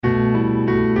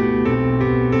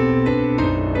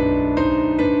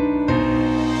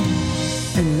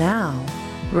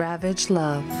Savage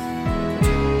Love.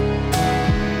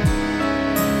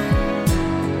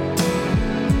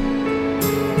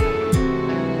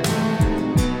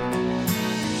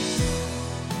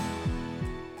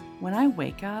 When I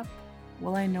wake up,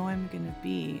 well, I know I'm going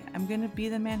to be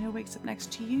the man who wakes up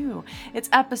next to you. It's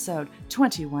episode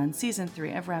 21, season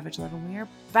 3 of Ravage Love, and we are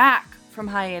back from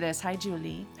hiatus. Hi,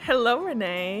 Julie. Hello,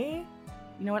 Renee.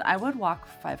 You know what? I would walk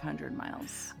 500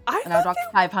 miles. I would walk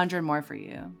 500 more for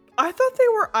you. I thought they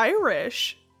were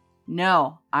Irish.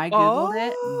 No, I Googled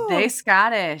it. They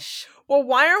Scottish. Well,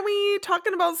 why are we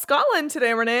talking about Scotland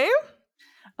today, Renee?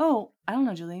 Oh, I don't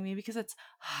know, Julie. Maybe because it's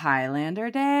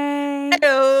Highlander Day.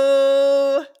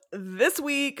 Hello. This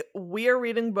week, we are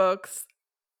reading books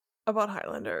about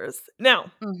Highlanders.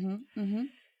 Now,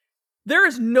 there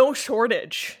is no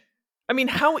shortage. I mean,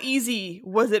 how easy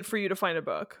was it for you to find a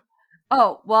book?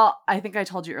 Oh, well, I think I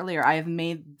told you earlier, I have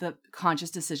made the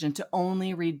conscious decision to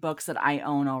only read books that I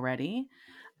own already.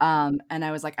 And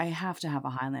I was like, I have to have a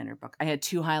Highlander book. I had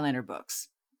 2 Highlander books.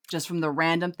 Just from the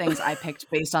random things I picked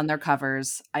based on their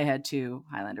covers, I had 2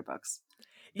 Highlander books.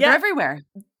 Yeah, they're everywhere.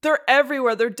 They're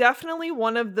everywhere. They're definitely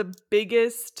one of the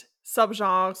biggest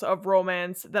subgenres of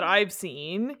romance that I've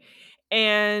seen.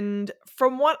 And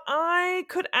from what I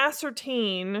could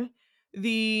ascertain,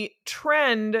 the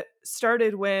trend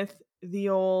started with the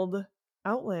old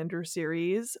Outlander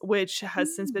series, which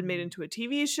has since been made into a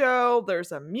TV show.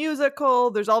 There's a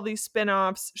musical. There's all these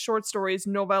spin-offs, short stories,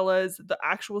 novellas, the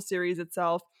actual series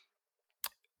itself.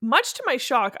 Much to my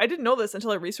shock, I didn't know this until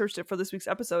I researched it for this week's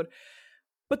episode,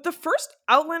 but the first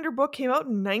Outlander book came out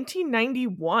in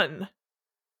 1991.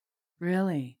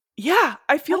 Really? Yeah,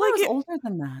 I feel like it was older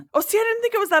than that. Oh, see, I didn't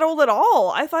think it was that old at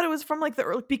all. I thought it was from like the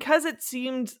early, because it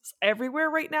seemed everywhere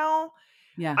right now.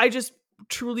 Yeah. I just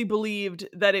truly believed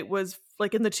that it was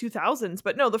like in the 2000s,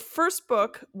 but no, the first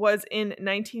book was in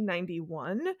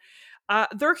 1991.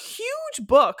 They're huge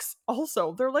books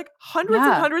also. They're like hundreds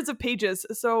and hundreds of pages.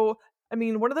 So, I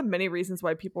mean, one of the many reasons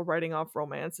why people writing off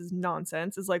romance is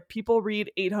nonsense is like people read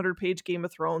 800-page Game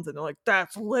of Thrones and they're like,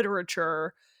 that's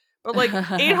literature. But like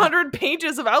 800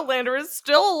 pages of Outlander is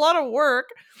still a lot of work.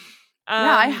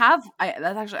 Yeah,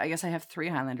 I guess I have 3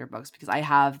 Highlander books because I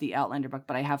have the Outlander book,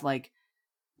 but I have like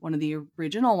one of the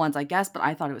original ones, I guess, but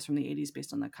I thought it was from the 80s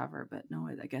based on the cover, but no,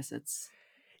 I guess it's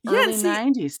early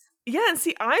 90s. Yeah, and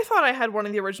see, I thought I had one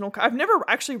of the original. I've never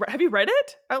actually have you read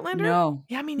it, Outlander? No.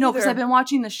 Yeah, me neither. No, because I've been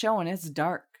watching the show and it's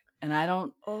dark. And I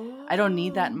don't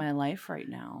need that in my life right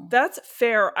now. That's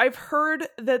fair. I've heard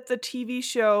that the TV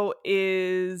show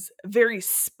is very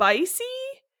spicy.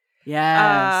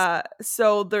 Yes.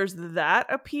 So there's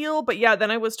that appeal. But yeah,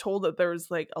 then I was told that there's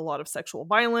like a lot of sexual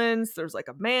violence. There's like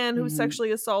a man who's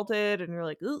sexually assaulted, and you're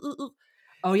like, ooh.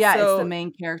 Oh yeah, it's the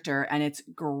main character, and it's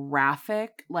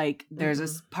graphic. Like there's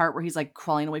this part where he's like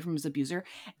crawling away from his abuser,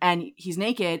 and he's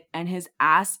naked, and his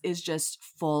ass is just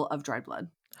full of dried blood.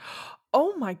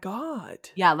 Oh my God.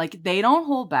 Yeah, like they don't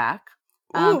hold back.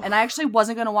 And I actually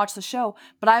wasn't going to watch the show,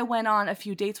 but I went on a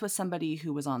few dates with somebody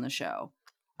who was on the show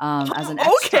as an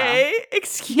extra. Okay,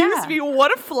 excuse me,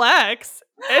 what a flex.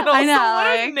 And also what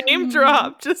a name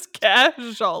drop, just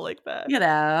casual like that. You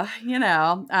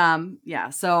know.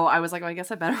 Yeah, so I was like, well, I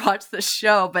guess I better watch the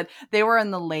show, but they were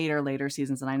in the later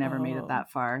seasons and I never made it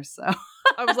that far, so.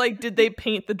 I was like, did they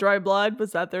paint the dry blood?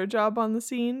 Was that their job on the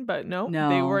scene? But no,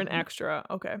 they were an extra.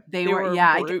 Okay. They were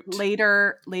yeah.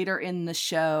 Later in the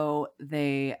show,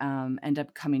 they end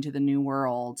up coming to the New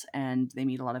World and they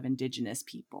meet a lot of indigenous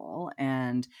people.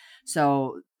 And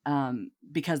so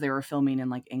because they were filming in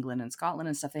like England and Scotland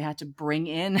and stuff, they had to bring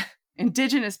in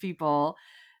indigenous people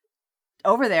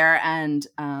over there. And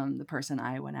the person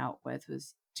I went out with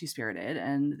was Two-Spirited,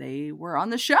 and they were on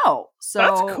the show. So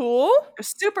that's cool.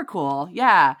 Super cool.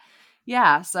 Yeah.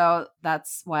 So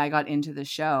that's why I got into the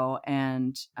show,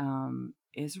 and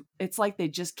it's like they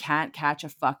just can't catch a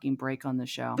fucking break on the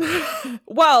show.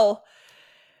 Well,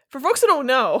 for folks who don't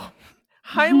know,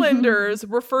 Highlanders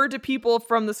referred to people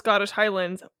from the Scottish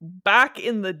Highlands back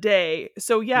in the day.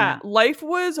 So yeah, life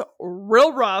was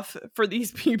real rough for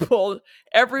these people.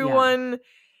 Everyone,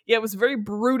 it was very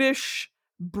brutish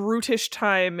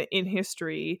time in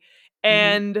history.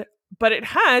 And but it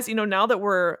has, now that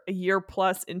we're a year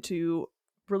plus into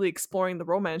really exploring the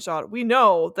romance genre, we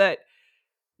know that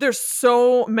there's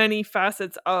so many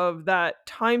facets of that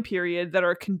time period that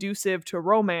are conducive to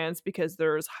romance, because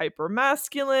there's hyper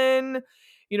masculine,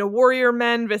 warrior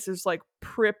men versus like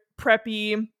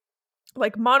preppy,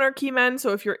 like monarchy men.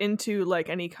 So if you're into like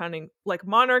any kind of like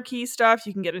monarchy stuff,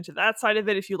 you can get into that side of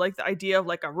it. If you like the idea of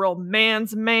like a real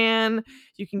man's man,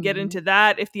 you can get into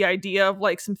that. If the idea of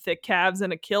like some thick calves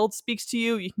and a kilt speaks to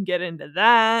you, you can get into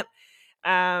that.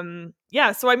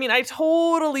 Yeah, so I mean, I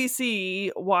totally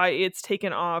see why it's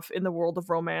taken off in the world of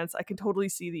romance. I can totally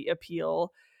see the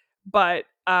appeal. But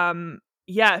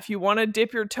yeah, if you want to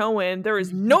dip your toe in, there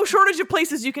is no shortage of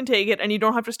places you can take it, and you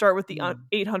don't have to start with the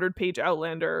 800-page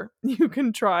Outlander. You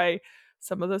can try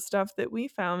some of the stuff that we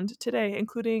found today,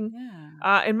 including,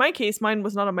 in my case, mine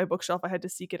was not on my bookshelf. I had to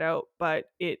seek it out, but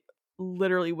it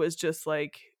literally was just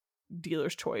like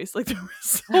dealer's choice. Like, there were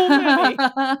so many.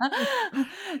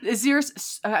 Is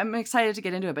yours, I'm excited to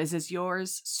get into it, but is this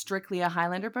yours strictly a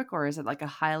Highlander book, or is it like a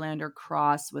Highlander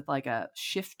cross with like a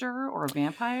shifter or a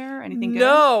vampire? Anything good?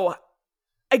 No.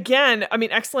 Again, I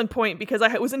mean, excellent point, because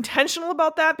I was intentional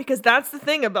about that, because that's the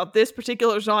thing about this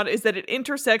particular genre, is that it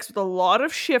intersects with a lot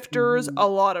of shifters, a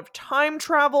lot of time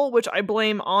travel, which I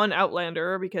blame on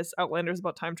Outlander, because Outlander is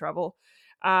about time travel.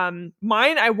 Mine,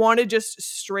 I wanted just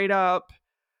straight up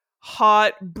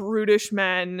hot, brutish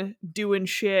men doing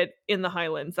shit in the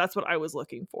Highlands. That's what I was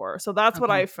looking for. So that's what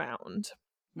I found.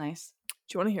 Nice.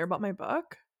 Do you want to hear about my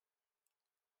book?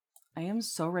 I am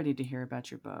so ready to hear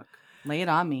about your book. Lay it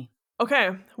on me.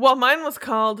 Okay, well, mine was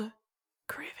called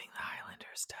Craving the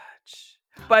Highlander's Touch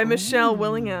by Michelle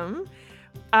Willingham,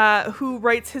 who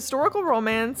writes historical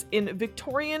romance in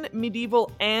Victorian,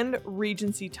 medieval, and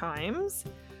Regency times.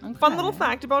 Okay. Fun little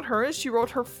fact about her is she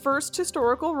wrote her first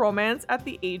historical romance at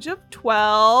the age of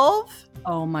 12.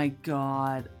 Oh my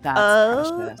god,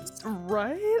 that's precious.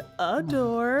 Right?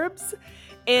 Adorbs.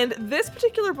 And this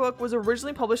particular book was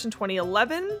originally published in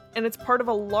 2011, and it's part of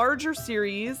a larger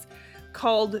series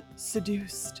called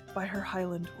Seduced by Her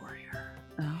Highland Warrior.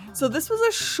 So this was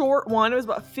a short one. It was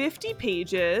about 50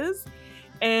 pages,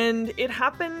 and it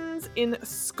happens in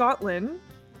Scotland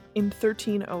in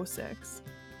 1306.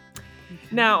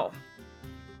 Now,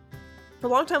 for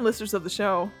longtime listeners of the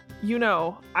show, you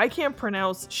know I can't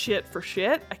pronounce shit for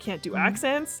shit. I can't do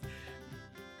accents.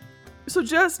 So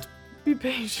just be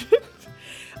patient.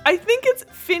 I think it's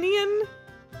Finian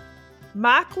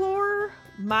Maclor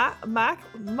Malak.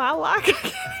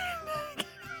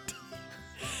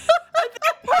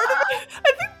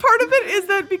 I think part of it is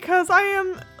that because I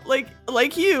am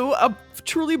like you, a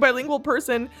truly bilingual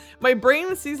person, my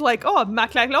brain sees like, oh,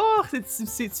 Maclalor, it's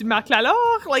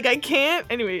Maclalor. Like, I can't.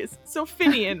 Anyways, so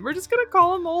Finian, we're just gonna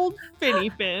call him old Finny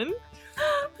Finn.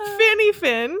 Finny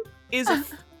Finn is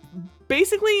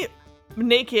basically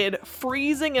naked,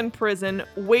 freezing in prison,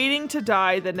 waiting to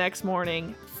die the next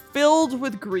morning, filled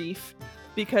with grief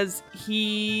because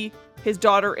his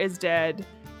daughter is dead.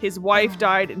 His wife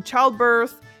died in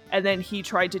childbirth, and then he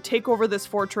tried to take over this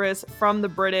fortress from the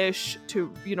British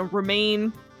to,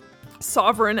 remain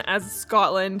sovereign as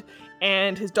Scotland,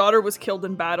 and his daughter was killed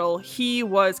in battle. He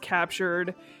was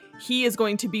captured. He is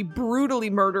going to be brutally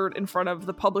murdered in front of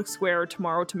the public square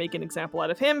tomorrow to make an example out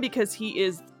of him, because he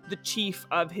is the chief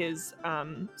of his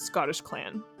Scottish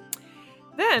clan.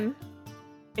 Then,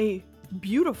 a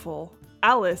beautiful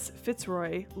Alice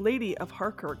Fitzroy, Lady of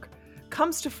Harkirk,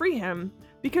 comes to free him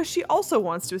because she also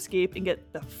wants to escape and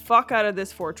get the fuck out of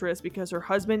this fortress because her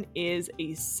husband is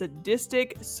a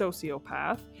sadistic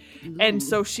sociopath. Ooh. And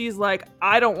so she's like,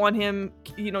 I don't want him,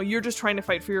 you're just trying to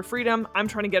fight for your freedom. I'm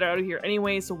trying to get out of here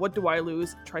anyway, so what do I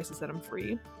lose? Tries to set him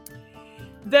free.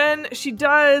 Then she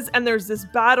does, and there's this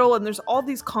battle, and there's all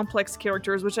these complex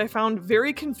characters, which I found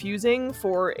very confusing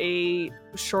for a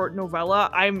short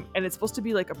novella. And it's supposed to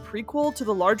be like a prequel to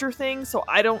the larger thing, so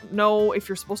I don't know if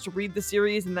you're supposed to read the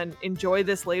series and then enjoy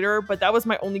this later, but that was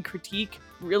my only critique,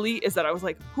 really, is that I was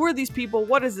like, who are these people?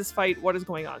 What is this fight? What is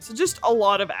going on? So just a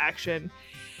lot of action.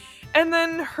 And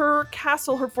then her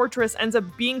castle, her fortress, ends up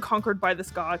being conquered by the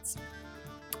Scots,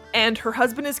 and her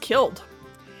husband is killed.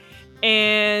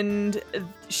 And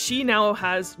she now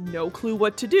has no clue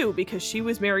what to do because she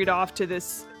was married off to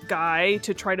this guy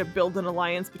to try to build an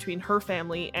alliance between her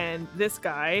family and this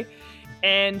guy.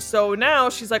 And so now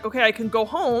she's like, okay, I can go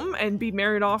home and be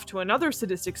married off to another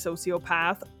sadistic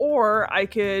sociopath, or I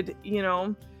could,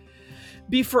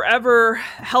 be forever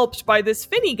helped by this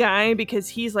Finny guy because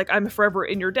he's like, I'm forever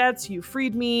in your debt, so you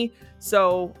freed me.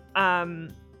 So,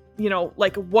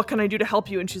 what can I do to help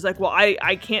you? And she's like, well,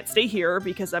 I can't stay here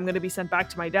because I'm going to be sent back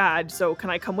to my dad. So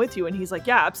can I come with you? And he's like,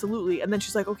 yeah, absolutely. And then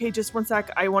she's like, okay, just one sec.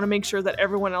 I want to make sure that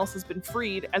everyone else has been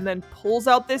freed. And then pulls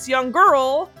out this young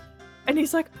girl. And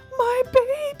he's like, my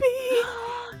baby.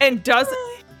 And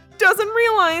doesn't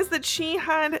realize that she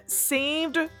had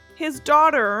saved his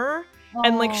daughter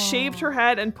and shaved her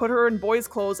head and put her in boys'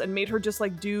 clothes and made her just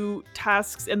do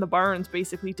tasks in the barns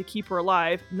basically to keep her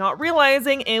alive, not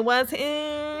realizing it was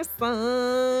his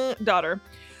daughter.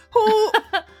 Who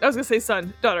I was gonna say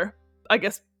daughter, I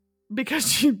guess, because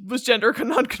she was gender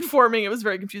non-conforming. It was a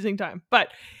very confusing time. But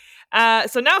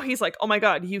So now he's like, oh my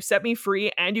God, you set me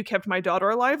free and you kept my daughter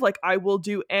alive. Like, I will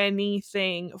do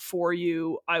anything for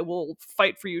you. I will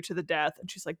fight for you to the death. And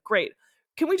she's like, great.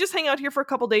 Can we just hang out here for a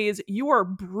couple days? You are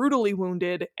brutally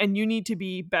wounded and you need to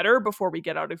be better before we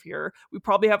get out of here. We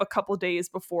probably have a couple days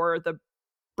before the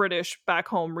British back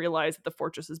home realize that the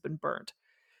fortress has been burnt.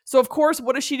 So, of course,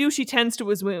 what does she do? She tends to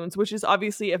his wounds, which is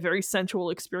obviously a very sensual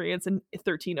experience in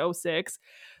 1306.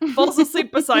 Falls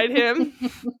asleep beside him.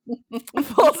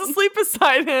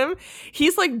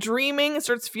 He's like dreaming and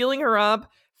starts feeling her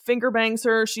up, finger bangs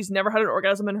her. She's never had an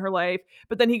orgasm in her life.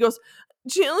 But then he goes,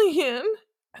 Jillian.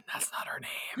 And that's not her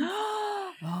name.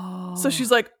 Oh. So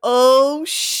she's like, oh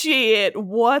shit,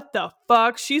 what the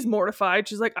fuck? She's mortified.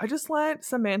 She's like, I just let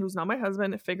some man who's not my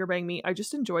husband finger bang me. I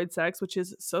just enjoyed sex, which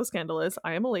is so scandalous.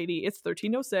 I am a lady. It's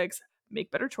 1306. Make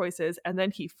better choices. And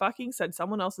then he fucking said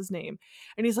someone else's name.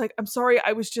 And he's like, I'm sorry.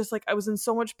 I was just like, I was in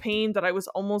so much pain that I was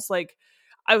almost like,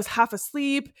 I was half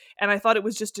asleep and I thought it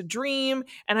was just a dream.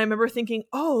 And I remember thinking,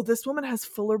 oh, this woman has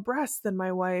fuller breasts than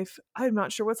my wife. I'm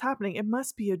not sure what's happening. It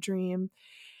must be a dream.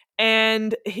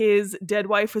 And his dead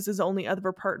wife was his only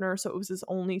other partner, so it was his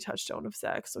only touchstone of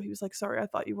sex. So he was like, sorry, I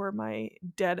thought you were my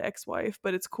dead ex-wife,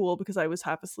 but it's cool because I was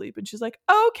half asleep. And she's like,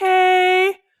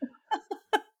 okay.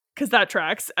 Because that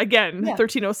tracks. Again,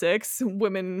 1306,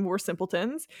 women were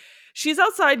simpletons. She's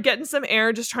outside getting some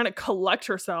air, just trying to collect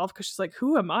herself because she's like,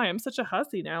 who am I? I'm such a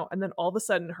hussy now. And then all of a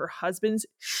sudden, her husband's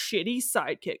shitty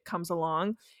sidekick comes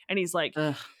along and he's like,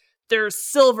 ugh. There's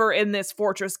silver in this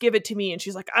fortress. Give it to me. And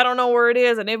she's like, I don't know where it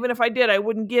is. And even if I did, I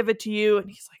wouldn't give it to you. And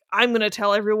he's like, I'm going to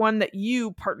tell everyone that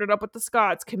you partnered up with the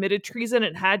Scots, committed treason,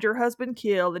 and had your husband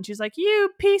killed. And she's like,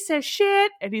 you piece of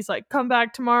shit. And he's like, come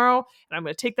back tomorrow and I'm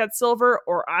going to take that silver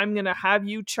or I'm going to have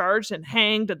you charged and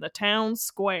hanged in the town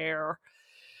square.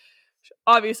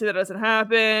 Obviously, that doesn't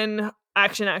happen.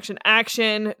 Action, action,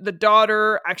 action. The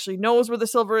daughter actually knows where the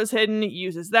silver is hidden,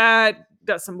 uses that,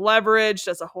 does some leverage,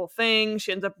 does a whole thing.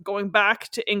 She ends up going back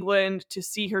to England to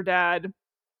see her dad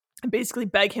and basically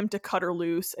beg him to cut her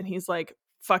loose. And he's like,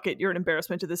 fuck it, you're an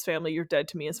embarrassment to this family. You're dead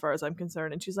to me as far as I'm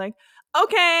concerned. And she's like,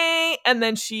 okay. And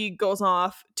then she goes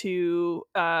off to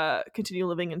continue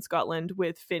living in Scotland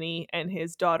with Finney and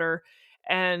his daughter.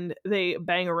 And they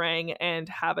bang-a-rang and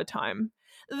have a time.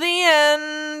 The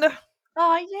end.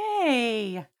 Oh,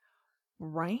 yay.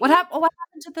 Right? What happened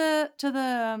to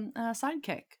the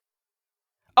sidekick?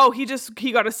 Oh,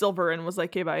 he got a silver and was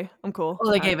like, okay, bye. I'm cool.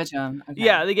 Oh, they gave it to him. Okay.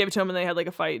 Yeah, they gave it to him and they had like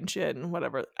a fight and shit and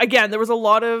whatever. Again, there was a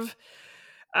lot of,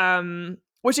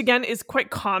 which again is quite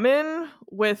common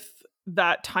with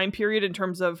that time period in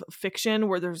terms of fiction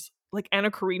where there's like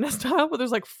Anna Karenina style where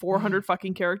there's like 400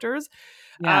 fucking characters.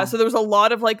 Yeah. So there was a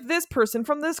lot of like, this person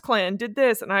from this clan did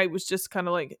this. And I was just kind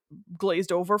of like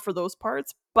glazed over for those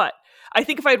parts. But I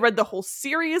think if I'd read the whole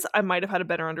series, I might have had a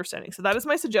better understanding. So that is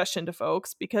my suggestion to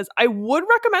folks because I would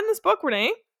recommend this book,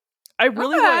 Renee. I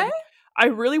really would. I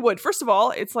really would. First of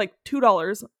all, it's like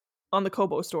 $2 on the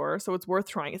Kobo store. So it's worth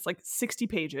trying. It's like 60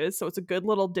 pages. So it's a good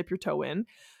little dip your toe in.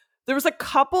 There was a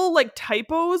couple like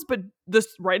typos, but the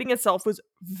writing itself was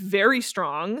very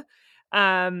strong.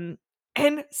 And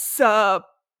so,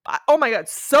 oh my God,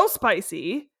 so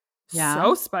spicy. Yeah.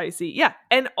 So spicy. Yeah.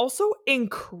 And also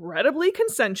incredibly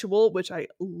consensual, which I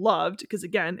loved because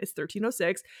again, it's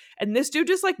 1306. And this dude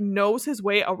just like knows his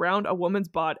way around a woman's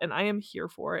butt. And I am here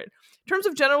for it. In terms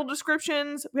of general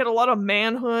descriptions, we had a lot of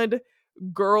manhood,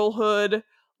 girlhood,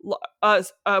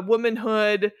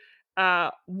 womanhood,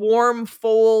 warm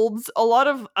folds, a lot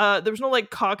of there was no like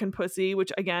cock and pussy,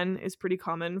 which again is pretty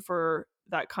common for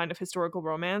that kind of historical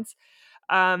romance.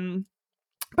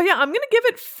 But yeah, I'm gonna give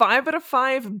it 5 out of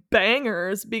 5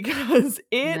 bangers because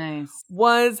it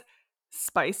was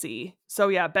spicy. So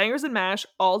yeah, bangers and mash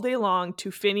all day long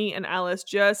to Finney and Alice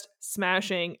just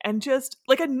smashing and just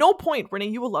like at no point, Renee,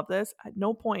 you will love this, at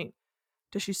no point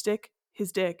does she stick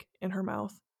his dick in her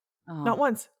mouth. Not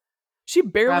once. She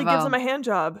barely gives him a hand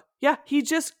job. Yeah, he's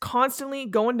just constantly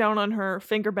going down on her,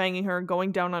 finger banging her,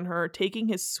 going down on her, taking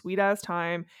his sweet ass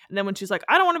time. And then when she's like,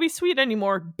 I don't want to be sweet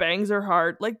anymore, bangs her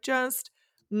hard. Like just,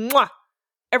 mwah,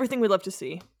 everything we love to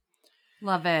see.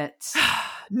 Love it.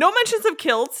 No mentions of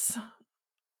kilts.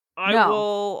 I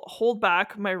will hold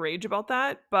back my rage about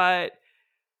that, but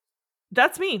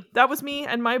that's me. That was me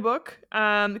and my book.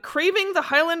 Craving the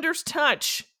Highlander's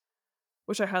Touch,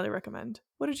 which I highly recommend.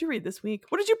 What did you read this week?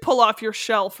 What did you pull off your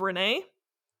shelf, Renee?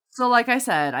 So like I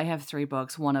said, I have 3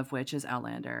 books, one of which is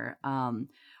Outlander.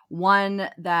 One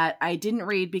that I didn't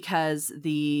read because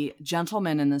the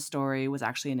gentleman in the story was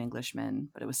actually an Englishman,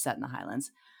 but it was set in the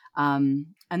Highlands. And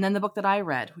then the book that I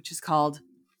read, which is called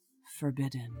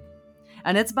Forbidden.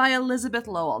 and it's by Elizabeth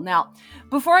Lowell. Now,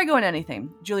 before I go into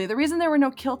anything, Julia, the reason there were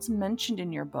no kilts mentioned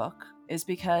in your book is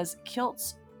because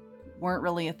kilts weren't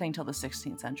really a thing till the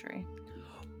 16th century.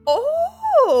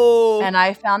 Oh! And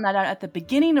I found that out at the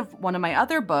beginning of one of my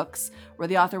other books where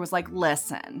the author was like,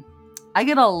 listen, I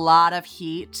get a lot of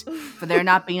heat for there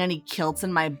not being any kilts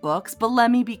in my books, but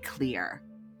let me be clear.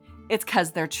 It's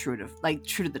because they're true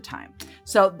to the time.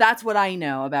 So that's what I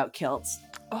know about kilts.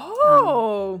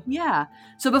 Oh. Yeah.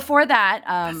 So before that,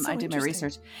 So I did my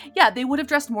research. Yeah, they would have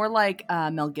dressed more like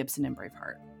Mel Gibson in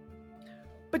Braveheart.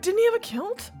 But didn't he have a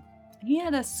kilt? He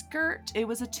had a skirt. It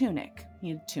was a tunic. He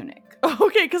had a tunic.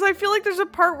 Okay, because I feel like there's a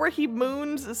part where he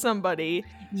moons somebody.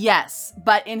 Yes,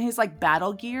 but in his like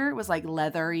battle gear, it was like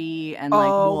leathery and like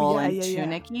wool and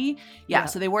tunicky. Yeah,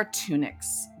 so they wore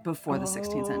tunics before the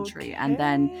 16th century. And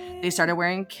then they started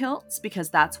wearing kilts because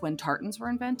that's when tartans were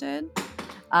invented.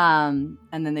 And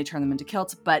then they turned them into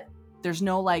kilts. But there's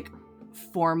no like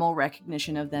formal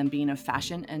recognition of them being a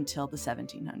fashion until the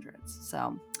 1700s.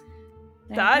 So...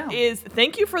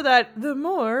 thank you for that the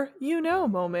more you know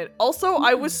moment. Also,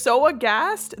 I was so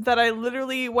aghast that I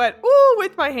literally went, ooh,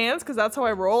 with my hands, because that's how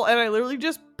I roll, and I literally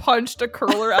just punched a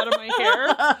curler out of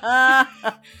my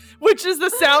hair, which is the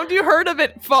sound you heard of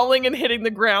it falling and hitting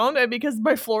the ground, and because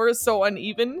my floor is so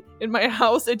uneven in my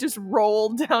house, it just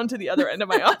rolled down to the other end of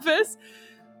my office.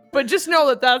 But just know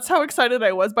that that's how excited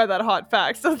I was by that hot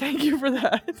fact, so thank you for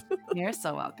that. You're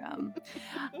so welcome.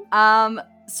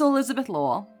 So Elizabeth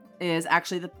Lowell is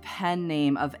actually the pen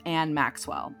name of Anne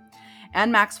Maxwell.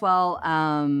 Anne Maxwell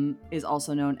is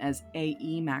also known as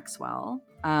A.E. Maxwell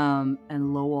and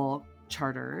Lowell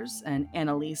Charters and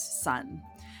Annalise Son.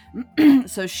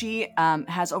 So she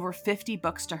has over 50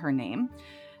 books to her name.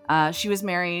 She was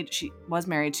married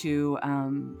to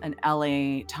an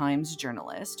LA Times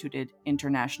journalist who did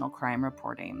international crime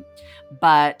reporting.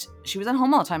 But she was at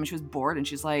home all the time and she was bored and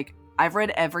she's like, I've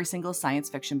read every single science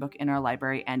fiction book in our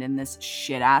library and in this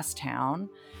shit-ass town,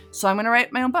 so I'm going to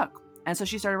write my own book. And so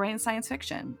she started writing science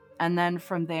fiction. And then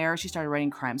from there, she started writing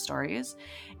crime stories.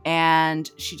 And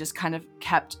she just kind of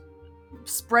kept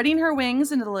spreading her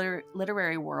wings into the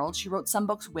literary world. She wrote some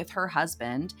books with her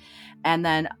husband. And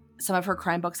then some of her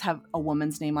crime books have a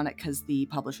woman's name on it because the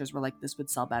publishers were like, this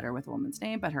would sell better with a woman's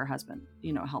name. But her husband,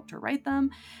 helped her write them.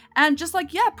 And just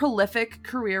prolific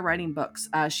career writing books.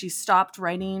 She stopped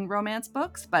writing romance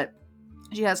books, but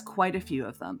she has quite a few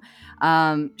of them.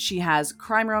 She has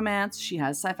crime romance, she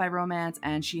has sci-fi romance,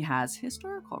 and she has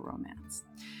historical romance.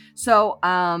 So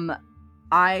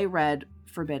I read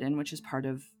Forbidden, which is part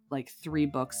of 3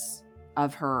 books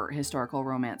of her historical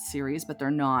romance series, but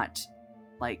they're not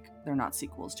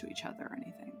sequels to each other or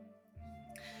anything.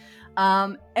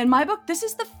 In my book, this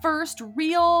is the first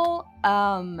real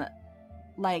 80s,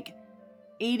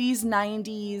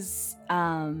 90s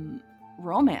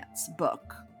romance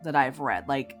book that I've read,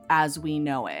 as we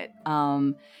know it.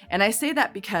 And I say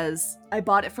that because I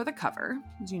bought it for the cover,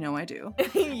 as you know I do.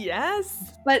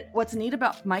 Yes. But what's neat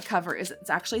about my cover is it's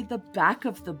actually the back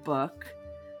of the book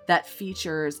that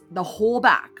features the whole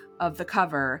back of the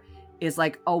cover is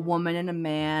a woman and a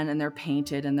man, and they're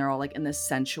painted and they're all in this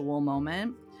sensual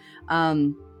moment.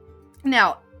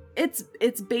 Now it's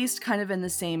based kind of in the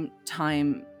same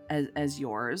time as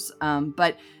yours.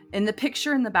 But in the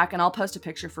picture in the back, and I'll post a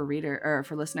picture for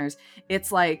listeners,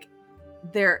 it's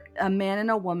they're a man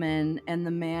and a woman, and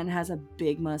the man has a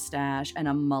big mustache and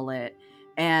a mullet,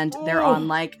 and they're on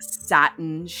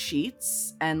satin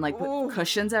sheets and with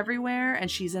cushions everywhere, and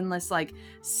she's in this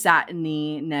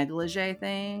satiny negligee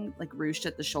thing, ruched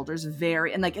at the shoulders,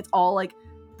 and it's all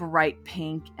bright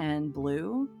pink and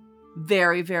blue,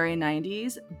 very, very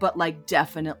 90s, but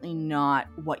definitely not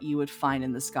what you would find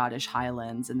in the Scottish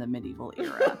Highlands in the medieval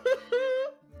era.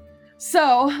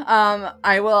 So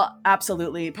I will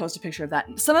absolutely post a picture of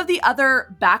that. Some of the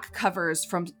other back covers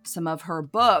from some of her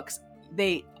books,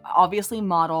 they obviously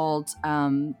modeled,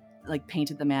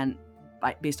 painted the man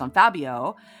based on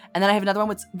Fabio. And then I have another one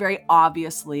that's very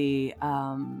obviously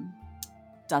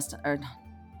Dustin, or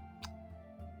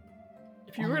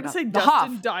if you were going to say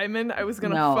Dustin Diamond, I was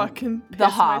going to fucking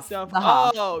piss myself.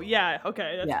 Oh, yeah.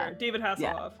 Okay, that's fair. David Hasselhoff.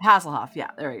 Yeah. Hasselhoff,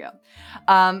 yeah, there we go.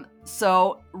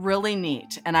 So really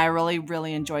neat. And I really,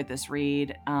 really enjoyed this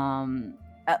read.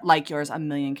 Like yours, a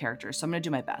million characters. So I'm going to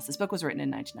do my best. This book was written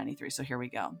in 1993, so here we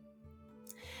go.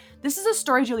 This is a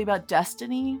story, Julie, about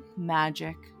destiny,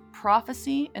 magic,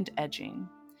 prophecy, and edging.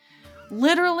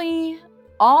 Literally,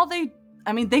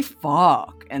 they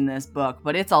fuck in this book,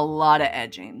 but it's a lot of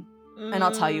edging. And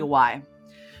I'll tell you why.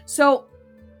 So,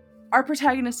 our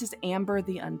protagonist is Amber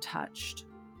the Untouched.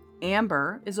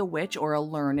 Amber is a witch or a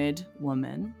learned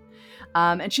woman.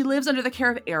 And she lives under the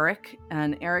care of Eric.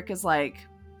 And Eric is like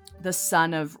the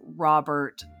son of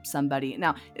Robert somebody.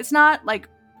 Now, it's not like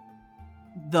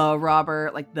the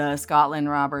Robert, like the Scotland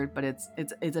Robert, but it's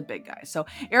a big guy. So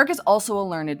Eric is also a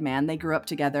learned man. They grew up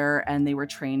together and they were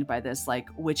trained by this like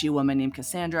witchy woman named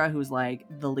Cassandra, who's like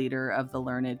the leader of the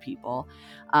learned people.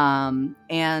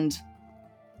 And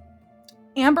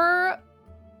Amber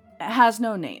has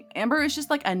no name. Amber is just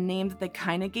like a name that they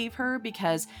kind of gave her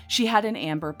because she had an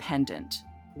amber pendant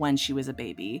when she was a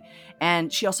baby.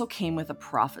 And she also came with a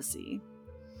prophecy.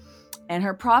 And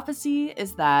her prophecy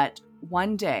is that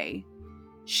one day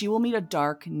she will meet a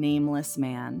dark, nameless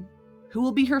man who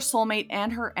will be her soulmate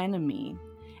and her enemy.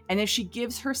 And if she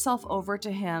gives herself over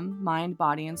to him, mind,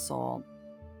 body, and soul,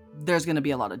 there's going to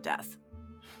be a lot of death.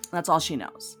 That's all she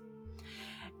knows.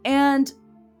 And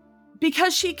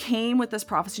because she came with this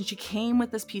prophecy, she came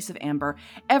with this piece of amber,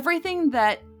 everything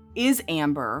that is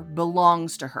amber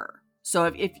belongs to her. So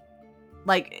if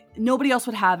like nobody else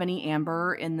would have any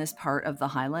amber in this part of the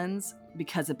Highlands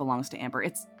because it belongs to Amber.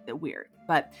 It's weird,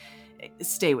 but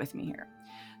stay with me here.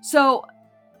 So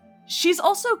she's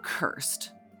also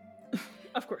cursed.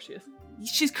 Of course she is.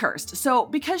 She's cursed. So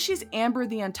because she's Amber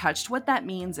the Untouched, what that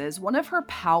means is one of her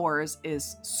powers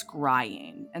is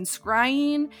scrying. And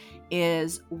scrying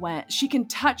is when she can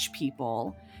touch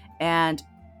people and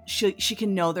she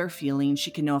can know their feelings.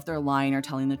 She can know if they're lying or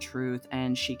telling the truth.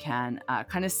 And she can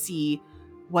kind of see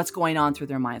what's going on through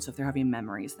their minds. So if they're having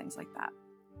memories, things like that.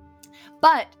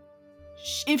 But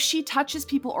if she touches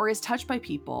people or is touched by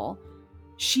people,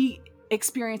 she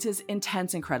experiences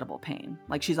intense, incredible pain.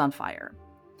 Like she's on fire.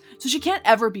 So she can't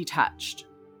ever be touched.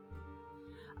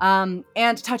 And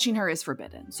touching her is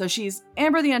forbidden. So she's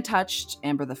Amber the Untouched,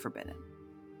 Amber the Forbidden.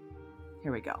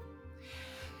 Here we go.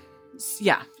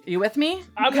 Yeah. Are you with me?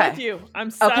 I'm with you. I'm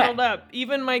saddled up.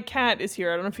 Even my cat is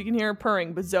here. I don't know if you can hear her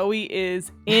purring, but Zoe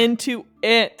is into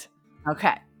it.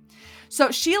 Okay.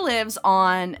 So she lives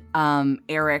on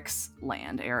Eric's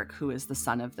land. Eric, who is the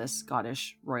son of this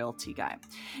Scottish royalty guy.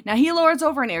 Now, he lords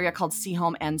over an area called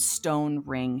Seaholm and Stone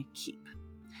Ring Keep.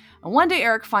 And one day,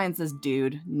 Eric finds this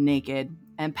dude naked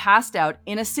and passed out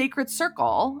in a sacred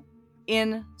circle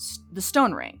in the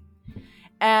Stone Ring.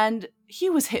 And he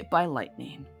was hit by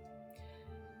lightning.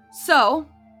 So,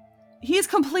 he's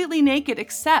completely naked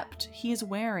except he's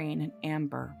wearing an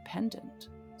amber pendant.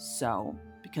 So,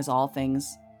 because all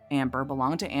things Amber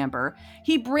belong to Amber,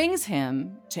 he brings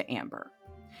him to Amber.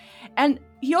 And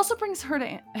he also brings him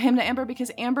to Amber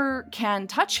because Amber can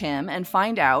touch him and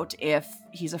find out if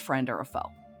he's a friend or a foe.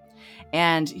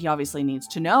 And he obviously needs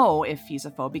to know if he's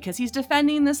a foe because he's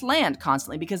defending this land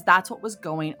constantly, because that's what was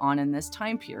going on in this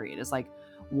time period. Is like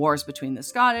wars between the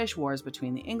Scottish, wars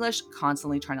between the English,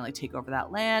 constantly trying to like take over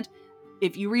that land.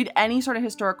 If you read any sort of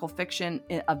historical fiction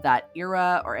of that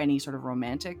era or any sort of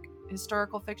romantic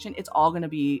historical fiction, it's all going to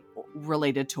be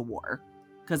related to war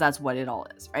because that's what it all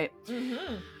is, right?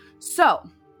 Mm-hmm. So,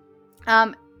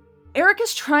 Eric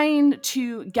is trying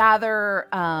to gather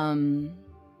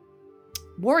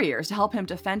warriors to help him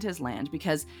defend his land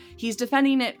because he's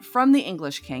defending it from the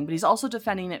English king, but he's also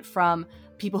defending it from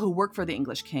people who work for the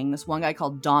English king. This one guy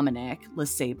called Dominic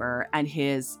LeSabre and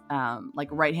his like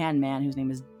right-hand man whose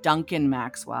name is Duncan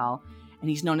Maxwell. And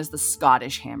he's known as the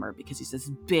Scottish Hammer because he's this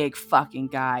big fucking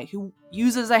guy who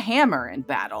uses a hammer in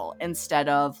battle instead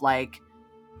of like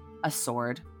a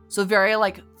sword. So very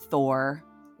like Thor.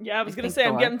 Yeah, I was going to say,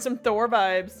 Thor. I'm getting some Thor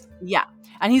vibes. Yeah.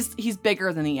 And he's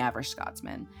bigger than the average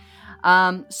Scotsman.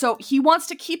 So he wants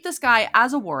to keep this guy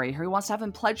as a warrior. He wants to have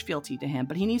him pledge fealty to him,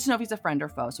 but he needs to know if he's a friend or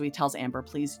foe. So he tells Amber,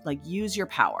 please like use your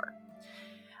power.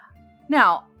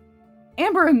 Now,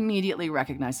 Amber immediately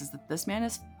recognizes that this man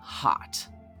is hot.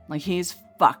 Like, he's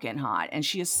fucking hot. And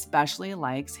she especially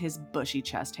likes his bushy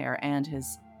chest hair and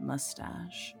his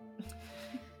mustache.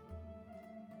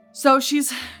 So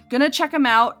she's gonna check him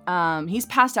out. He's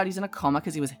passed out. He's in a coma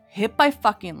because he was hit by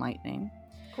fucking lightning.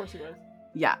 Of course he was.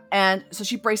 Yeah. And so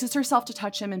she braces herself to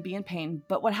touch him and be in pain.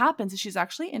 But what happens is she's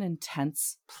actually in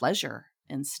intense pleasure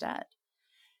instead.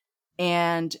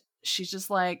 And she's just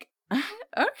like,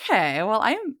 okay, well,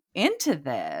 I'm into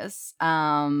this. But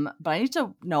I need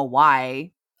to know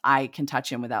why I can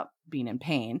touch him without being in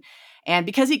pain. And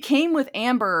because he came with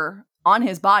Amber on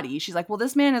his body, she's like, well,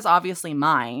 this man is obviously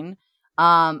mine.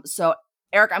 So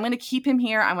Eric, I'm going to keep him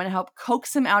here. I'm going to help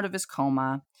coax him out of his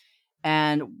coma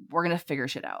and we're going to figure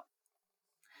shit out.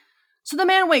 So the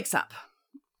man wakes up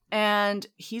and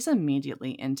he's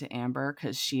immediately into Amber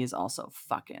because she is also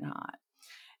fucking hot.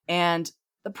 And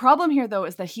the problem here though,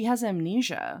 is that he has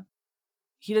amnesia.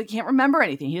 He can't remember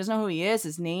anything. He doesn't know who he is,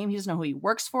 his name. He doesn't know who he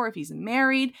works for, if he's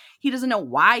married. He doesn't know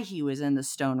why he was in the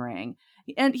Stone Ring.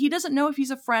 And he doesn't know if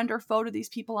he's a friend or foe to these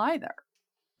people either.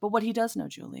 But what he does know,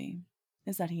 Julie,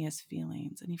 is that he has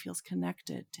feelings and he feels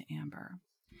connected to Amber.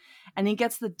 And he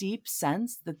gets the deep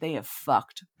sense that they have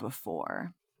fucked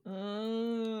before.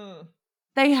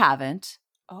 They haven't,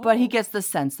 but he gets the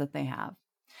sense that they have.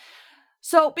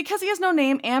 So because he has no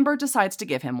name, Amber decides to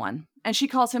give him one. And she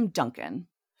calls him Duncan,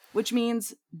 which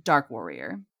means Dark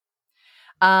Warrior.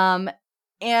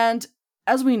 And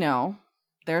as we know,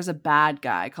 there's a bad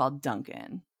guy called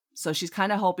Duncan. So she's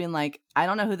kind of hoping, like, I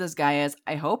don't know who this guy is.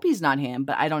 I hope he's not him,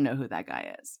 but I don't know who that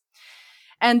guy is.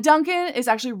 And Duncan is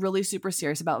actually really super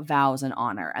serious about vows and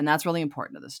honor. And that's really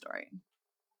important to the story.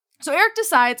 So Eric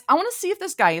decides, I want to see if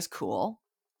this guy is cool.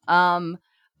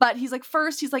 But he's like,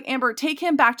 first, he's like, Amber, take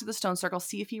him back to the stone circle,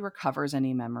 see if he recovers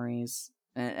any memories,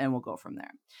 and we'll go from there.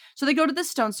 So they go to the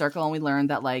stone circle, and we learn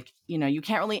that, like, you know, you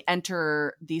can't really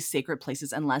enter these sacred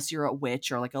places unless you're a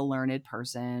witch or like a learned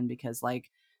person, because like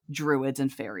druids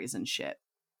and fairies and shit.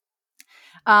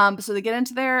 So they get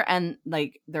into there and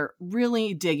like they're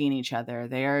really digging each other.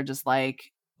 They are just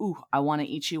like, ooh, I want to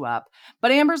eat you up.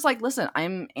 But Amber's like, listen,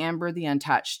 I'm Amber the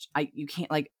Untouched. You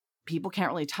can't, like, people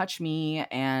can't really touch me,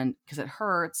 and because it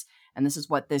hurts, and this is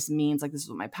what this means, like this is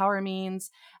what my power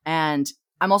means. And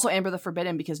I'm also Amber the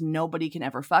Forbidden because nobody can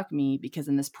ever fuck me, because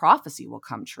then this prophecy will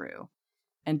come true.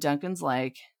 And Duncan's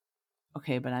like,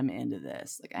 okay, but I'm into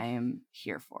this. Like, I am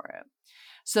here for it.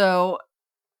 So,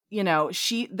 you know,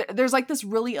 there's like this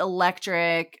really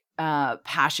electric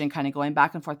passion kind of going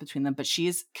back and forth between them, but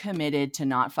she's committed to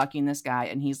not fucking this guy.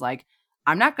 And he's like,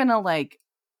 I'm not gonna like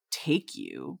take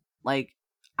you. Like,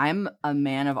 I'm a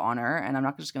man of honor, and I'm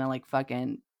not just gonna like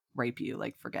fucking rape you.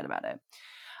 Like, forget about it.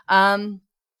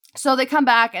 So they come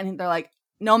back and they're like,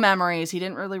 no memories. He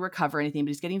didn't really recover anything, but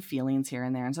he's getting feelings here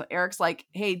and there. And so Eric's like,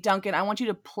 hey, Duncan, I want you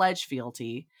to pledge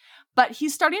fealty. But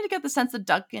he's starting to get the sense that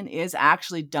Duncan is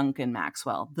actually Duncan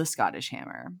Maxwell, the Scottish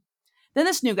Hammer. Then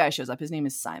this new guy shows up. His name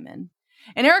is Simon.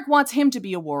 And Eric wants him to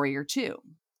be a warrior too.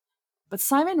 But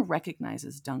Simon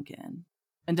recognizes Duncan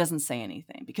and doesn't say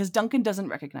anything because Duncan doesn't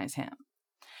recognize him.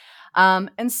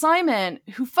 And Simon,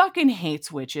 who fucking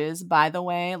hates witches, by the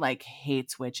way, like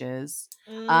hates witches.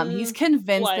 He's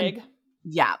convinced.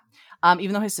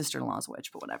 Even though his sister-in-law is a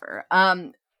witch, but whatever.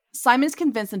 Simon's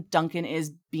convinced that Duncan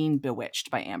is being bewitched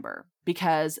by Amber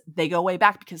because they go way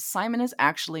back, because Simon is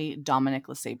actually Dominic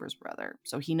LeSabre's brother.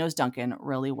 So he knows Duncan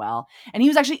really well. And he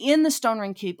was actually in the Stone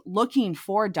Ring Keep looking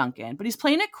for Duncan, but he's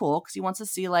playing it cool because he wants to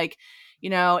see, like, you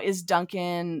know, is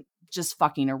Duncan just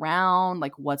fucking around?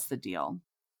 Like, what's the deal?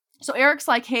 So Eric's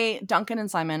like, hey, Duncan and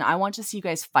Simon, I want to see you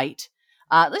guys fight.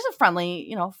 There's a friendly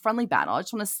battle. I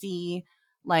just want to see,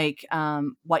 like,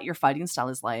 what your fighting style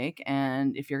is like,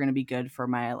 and if you're going to be good for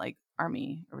my, like,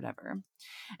 army or whatever.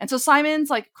 And so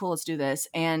Simon's like, cool, let's do this.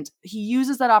 And he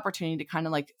uses that opportunity to kind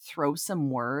of like throw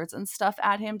some words and stuff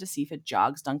at him to see if it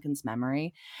jogs Duncan's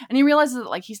memory. And he realizes that,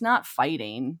 like, he's not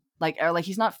fighting, or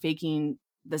he's not faking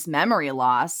this memory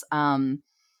loss.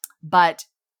 But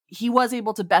he was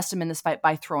able to best him in this fight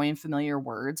by throwing familiar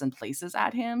words and places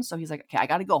at him. So he's like, okay, I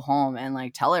got to go home and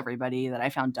like tell everybody that I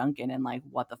found Duncan and like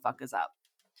what the fuck is up.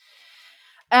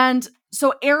 And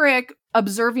so Eric,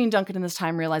 observing Duncan in this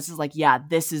time, realizes, like, yeah,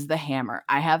 this is the hammer.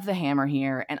 I have the hammer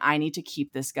here, and I need to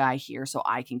keep this guy here so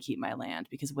I can keep my land,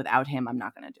 because without him, I'm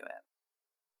not going to do it.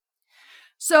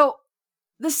 So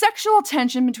the sexual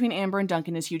tension between Amber and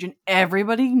Duncan is huge, and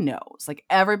everybody knows, like,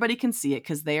 everybody can see it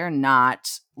because they are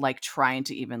not like trying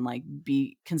to even like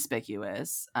be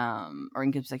conspicuous or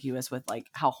inconspicuous with like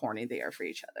how horny they are for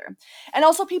each other. And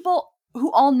also people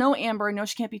who all know Amber and know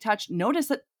she can't be touched notice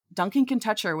that Duncan can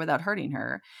touch her without hurting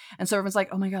her. And so everyone's like,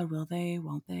 oh my God, will they?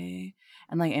 Won't they?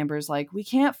 And like Amber's like, we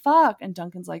can't fuck. And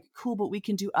Duncan's like, cool, but we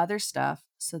can do other stuff.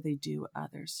 So they do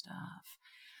other stuff.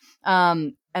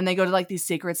 And they go to like these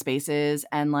sacred spaces,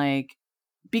 and like,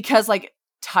 because like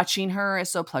touching her is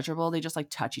so pleasurable, they just like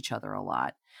touch each other a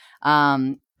lot.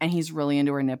 And he's really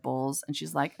into her nipples, and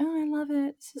she's like, oh, I love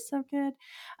it. This is so good.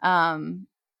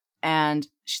 And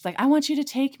she's like, I want you to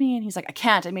take me. And he's like, I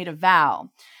can't. I made a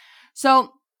vow.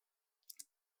 So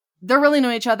they're really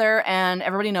into each other, and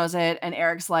everybody knows it. And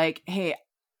Eric's like, hey,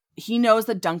 he knows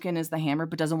that Duncan is the hammer,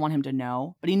 but doesn't want him to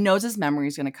know. But he knows his memory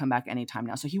is going to come back anytime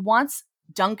now. So he wants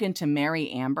Duncan to marry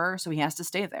Amber, so he has to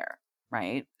stay there,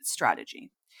 right? It's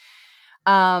strategy.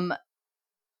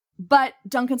 But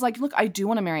Duncan's like, look, I do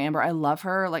want to marry Amber. I love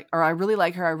her, like, or I really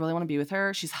like her. I really want to be with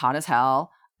her. She's hot as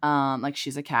hell. Like,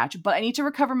 she's a catch, but I need to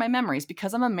recover my memories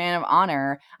because I'm a man of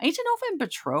honor. I need to know if I'm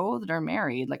betrothed or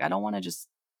married. Like, I don't want to just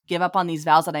give up on these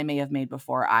vows that I may have made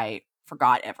before I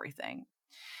forgot everything.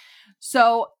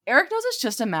 So Eric knows it's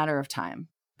just a matter of time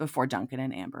before Duncan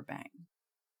and Amber bang.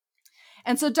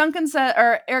 And so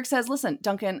Eric says, listen,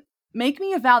 Duncan, make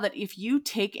me a vow that if you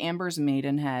take Amber's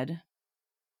maidenhead,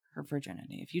 her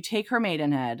virginity, if you take her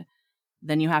maidenhead,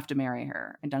 then you have to marry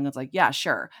her. And Duncan's like, yeah,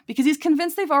 sure. Because he's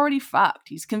convinced they've already fucked.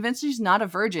 He's convinced she's not a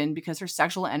virgin because her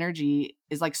sexual energy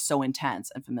is like so intense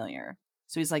and familiar.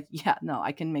 So he's like, yeah, no,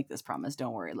 I can make this promise.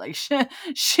 Don't worry. Like,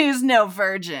 she's no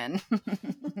virgin.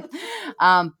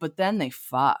 But then they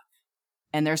fuck.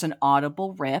 And there's an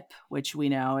audible rip, which we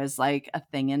know is like a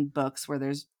thing in books where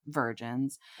there's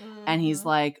virgins. Mm-hmm. And he's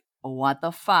like, what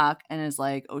the fuck? And is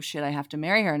like, oh shit, I have to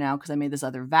marry her now because I made this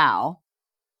other vow.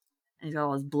 And he's got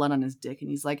all his blood on his dick. And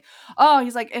he's like,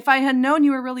 if I had known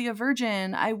you were really a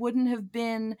virgin, I wouldn't have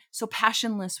been so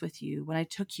passionless with you when I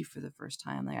took you for the first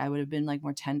time. Like, I would have been like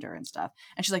more tender and stuff.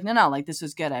 And she's like, no, like this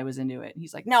was good. I was into it. And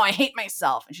he's like, no, I hate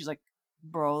myself. And she's like,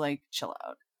 bro, like chill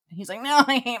out. And he's like, no,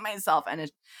 I hate myself.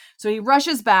 And so he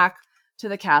rushes back to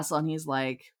the castle and he's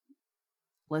like,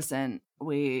 listen,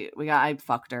 I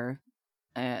fucked her.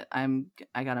 I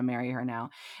gotta marry her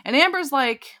now. And Amber's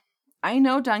like, I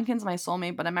know Duncan's my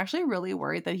soulmate, but I'm actually really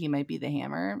worried that he might be the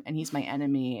Hammer and he's my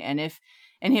enemy. And if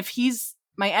he's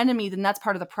my enemy, then that's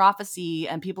part of the prophecy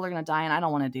and people are going to die. And I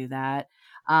don't want to do that.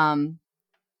 And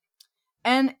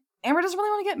Amber doesn't really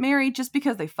want to get married just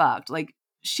because they fucked. Like,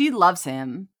 she loves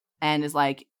him and is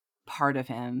like part of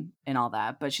him and all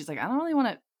that. But she's like, I don't really want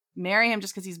to marry him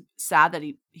just because he's sad that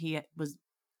he was,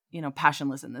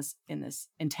 passionless in this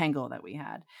entangle that we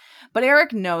had. But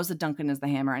Eric knows that Duncan is the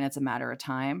Hammer and it's a matter of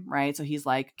time, right? So he's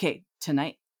like, okay,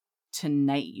 tonight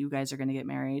you guys are going to get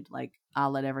married. Like,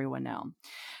 I'll let everyone know.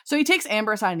 So he takes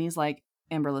Amber aside and he's like,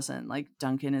 Amber, listen, like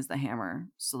Duncan is the Hammer.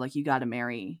 So like, you got to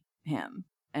marry him.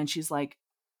 And she's like,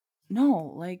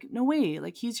 no, like, no way.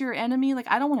 Like, he's your enemy. Like,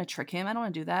 I don't want to trick him. I don't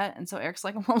want to do that. And so Eric's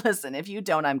like, well, listen, if you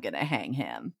don't, I'm going to hang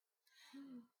him.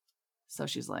 So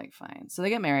she's like, fine. So they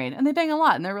get married and they bang a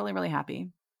lot and they're really, really happy.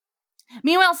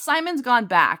 Meanwhile, Simon's gone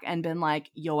back and been like,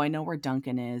 yo, I know where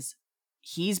Duncan is.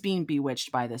 He's being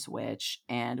bewitched by this witch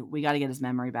and we got to get his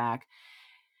memory back.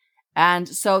 And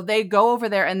so they go over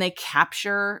there and they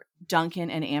capture Duncan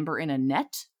and Amber in a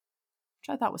net, which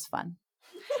I thought was fun.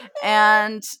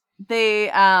 And they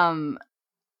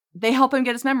help him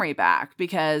get his memory back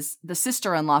because the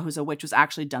sister-in-law, who's a witch, was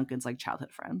actually Duncan's like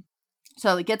childhood friend.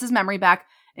 So he gets his memory back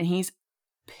and he's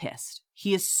pissed.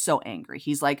 He is so angry.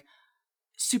 He's like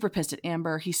super pissed at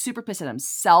Amber. He's super pissed at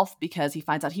himself because he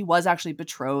finds out he was actually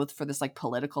betrothed for this like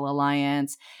political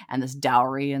alliance and this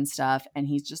dowry and stuff. And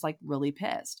he's just like really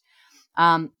pissed.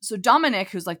 So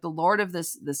Dominic, who's like the lord of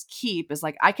this keep, is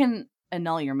like, I can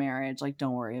annul your marriage. Like,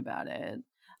 don't worry about it.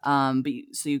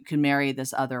 So you can marry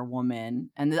this other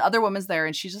woman. And the other woman's there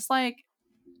and she's just like,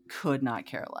 could not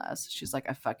care less. She's like,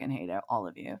 I fucking hate it, all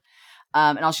of you.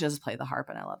 And all she does is play the harp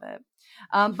and I love it.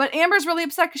 But Amber's really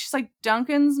upset because she's like,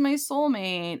 Duncan's my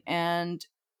soulmate. And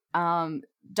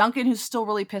Duncan, who's still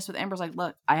really pissed with Amber's like,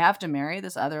 look, I have to marry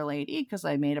this other lady because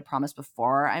I made a promise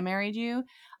before I married you.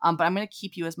 But I'm going to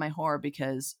keep you as my whore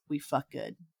because we fuck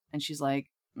good. And she's like,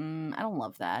 I don't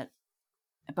love that.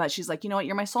 But she's like, you know what?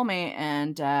 You're my soulmate.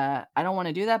 And I don't want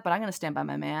to do that, but I'm going to stand by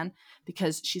my man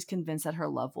because she's convinced that her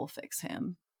love will fix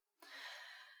him.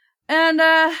 And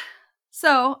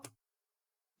so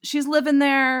she's living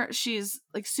there. She's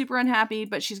like super unhappy,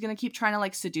 but she's going to keep trying to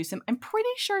like seduce him. I'm pretty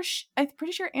sure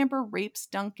Amber rapes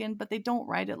Duncan, but they don't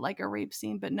write it like a rape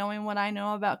scene. But knowing what I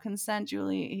know about consent,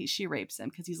 Julie, she rapes him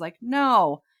because he's like,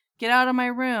 no, get out of my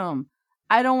room.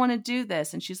 I don't want to do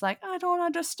this. And she's like, I don't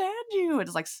understand you.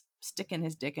 It's like sticking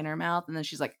his dick in her mouth. And then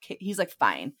she's like, he's like,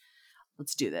 fine,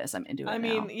 let's do this. I'm into it. I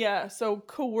mean, yeah. So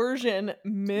coercion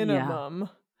minimum.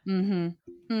 Yeah.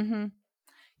 Mm-hmm.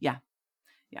 Yeah.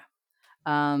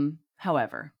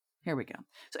 However, here we go.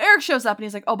 So Eric shows up and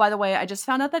he's like, oh, by the way, I just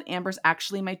found out that Amber's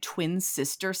actually my twin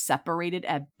sister separated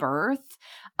at birth.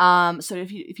 So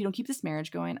if you don't keep this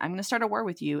marriage going, I'm going to start a war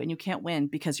with you and you can't win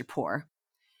because you're poor.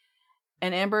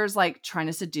 And Amber's like trying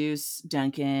to seduce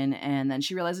Duncan. And then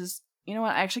she realizes, you know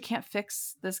what? I actually can't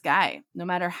fix this guy no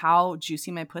matter how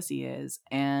juicy my pussy is.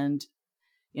 And,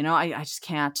 you know, I just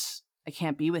can't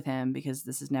be with him because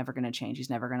this is never going to change.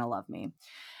 He's never going to love me.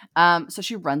 So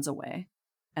she runs away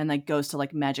and like goes to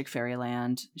like magic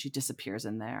fairyland. She disappears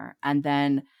in there. And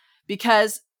then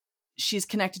because she's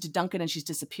connected to Duncan and she's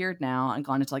disappeared now and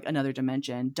gone into like another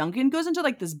dimension, Duncan goes into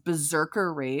like this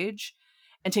berserker rage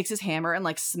and takes his hammer and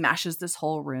like smashes this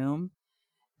whole room.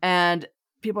 And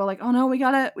people are like, oh no, we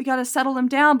gotta settle him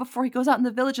down before he goes out in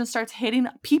the village and starts hitting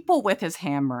people with his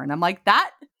hammer. And I'm like,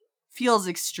 that feels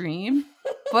extreme,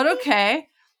 but okay.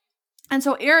 And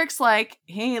so Eric's like,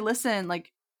 hey, listen,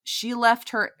 like she left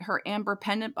her Amber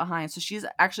pendant behind. So she's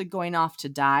actually going off to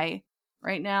die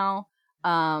right now.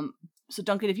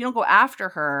 Duncan, if you don't go after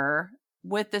her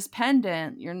with this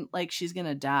pendant, you're like, she's going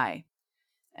to die.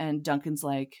 And Duncan's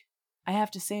like, I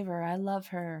have to save her. I love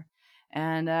her.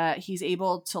 And he's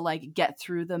able to like get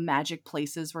through the magic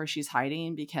places where she's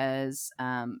hiding because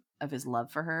of his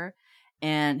love for her.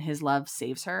 And his love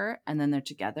saves her. And then they're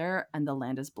together and the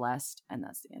land is blessed. And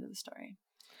that's the end of the story.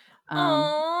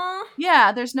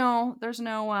 Yeah, there's no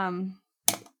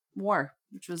war,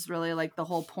 which was really like the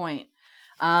whole point.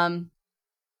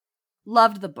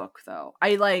 Loved the book though.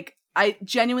 I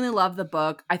genuinely loved the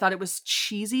book. I thought it was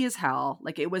cheesy as hell.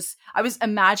 Like I was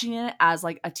imagining it as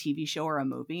like a TV show or a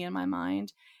movie in my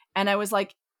mind. And I was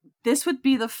like, this would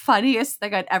be the funniest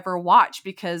thing I'd ever watch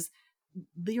because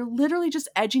they're literally just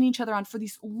edging each other on for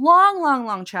these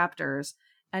long chapters.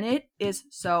 And it is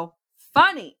so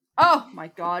funny. Oh my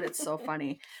God, it's so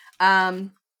funny.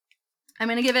 I'm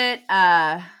going to give it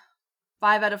 5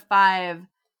 out of 5.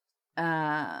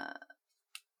 I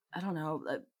don't know,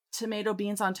 tomato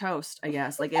beans on toast, I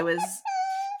guess. Like it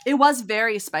was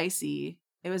very spicy.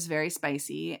 It was very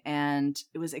spicy and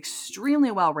it was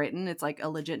extremely well written. It's like a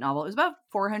legit novel. It was about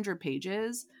 400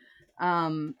 pages.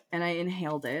 And I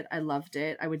inhaled it. I loved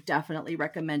it. I would definitely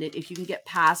recommend it if you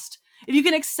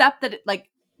can accept that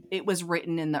it was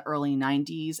written in the early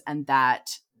 90s and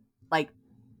that like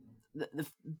the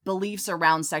beliefs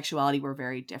around sexuality were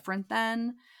very different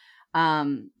then.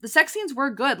 The sex scenes were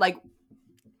good. Like,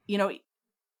 you know,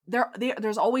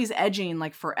 there's always edging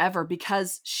like forever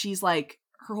because she's like,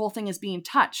 her whole thing is being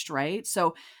touched, right?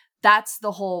 So that's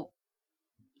the whole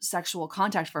sexual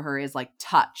contact for her is like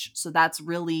touch. So that's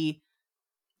really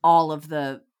all of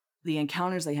the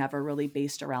encounters they have are really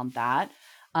based around that.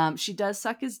 She does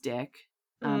suck his dick.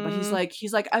 But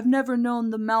he's like, I've never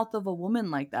known the mouth of a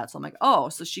woman like that. So I'm like, oh,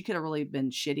 so she could have really been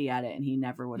shitty at it and he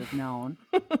never would have known.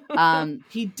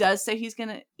 He does say he's going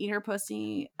to eat her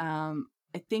pussy. I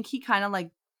think he kind of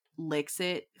like licks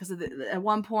it because at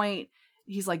one point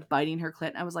he's like biting her clit.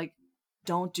 And I was like,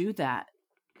 don't do that.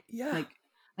 Yeah.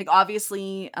 Like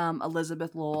obviously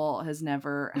Elizabeth Lowell has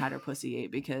never had her pussy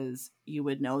ate because you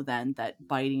would know then that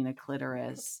biting a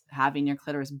clitoris, having your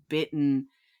clitoris bitten,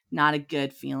 not a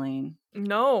good feeling.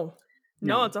 No,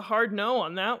 it's a hard no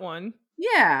on that one.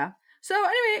 Yeah. So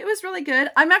anyway, it was really good.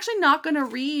 I'm actually not going to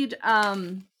read a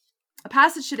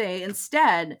passage today.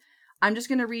 Instead, I'm just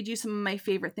going to read you some of my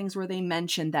favorite things where they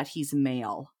mention that he's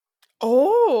male.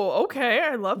 Oh, okay.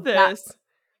 I love this.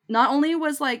 Not only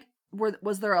was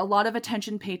there a lot of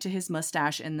attention paid to his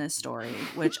mustache in this story,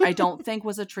 which I don't think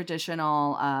was a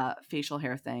traditional facial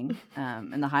hair thing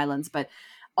in the Highlands, but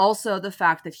also the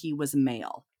fact that he was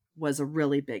male was a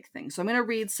really big thing. So I'm going to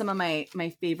read some of my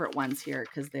favorite ones here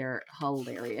because they're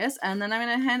hilarious. And then I'm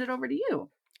going to hand it over to you.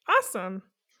 Awesome.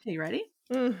 Okay, you ready?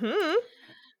 Mm-hmm.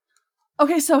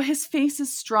 Okay, so his face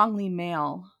is strongly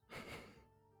male.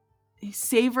 He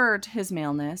savored his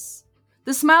maleness.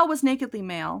 The smile was nakedly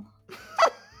male.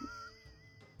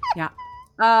 Yeah.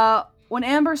 When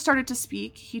Amber started to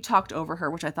speak, he talked over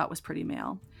her, which I thought was pretty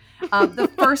male. The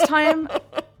first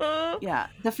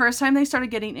time they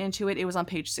started getting into it, it was on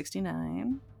page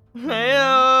 69.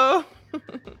 Hey-o.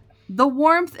 The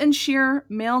warmth and sheer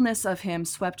maleness of him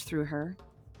swept through her.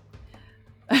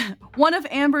 One of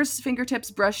Amber's fingertips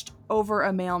brushed over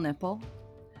a male nipple.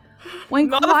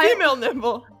 Not a female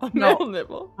nipple. A male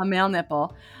nipple. A male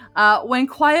nipple. When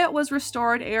quiet was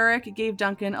restored, Eric gave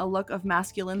Duncan a look of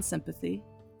masculine sympathy.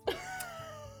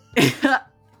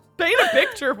 Paint a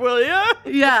picture, will ya?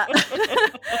 Yeah.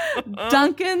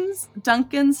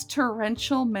 Duncan's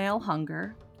torrential male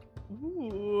hunger.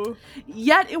 Ooh.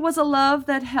 Yet it was a love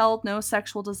that held no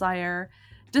sexual desire,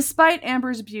 despite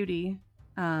Amber's beauty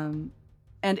and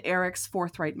Eric's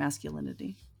forthright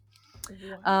masculinity.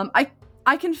 Wow.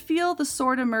 I can feel the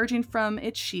sword emerging from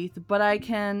its sheath, but I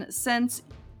can sense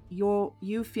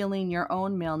you feeling your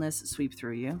own maleness sweep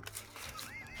through you.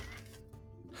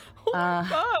 Oh my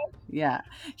God. Yeah.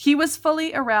 He was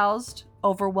fully aroused,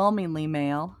 overwhelmingly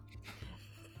male.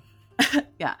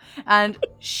 Yeah. And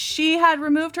she had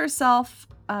removed herself.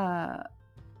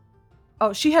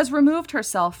 She has removed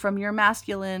herself from your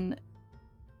masculine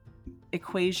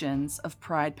equations of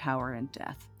pride, power, and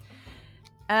death.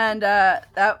 And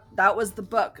that was the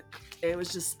book. It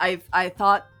was just, I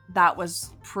thought that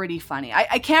was pretty funny.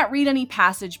 I can't read any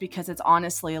passage because it's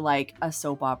honestly like a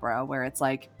soap opera where it's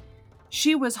like,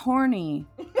 she was horny.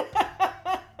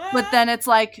 But then it's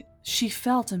like, she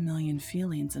felt a million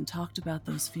feelings and talked about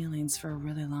those feelings for a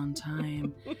really long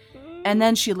time. And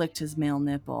then she licked his male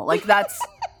nipple. Like that's,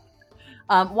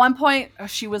 one point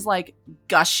she was like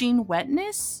gushing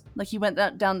wetness. Like he went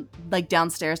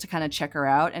downstairs to kind of check her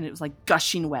out. And it was like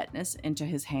gushing wetness into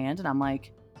his hand. And I'm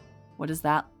like, what is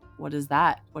that what does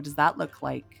that look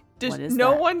like?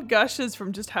 No one gushes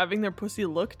from just having their pussy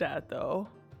looked at, though.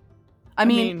 I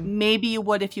mean, maybe you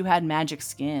would if you had magic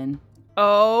skin.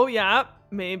 Oh, yeah,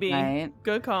 maybe. Right?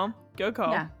 Good call.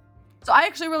 Yeah. So I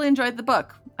actually really enjoyed the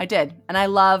book. I did. And I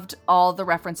loved all the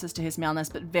references to his maleness,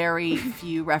 but very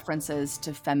few references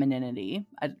to femininity.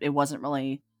 It wasn't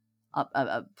really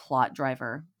a plot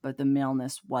driver, but the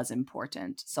maleness was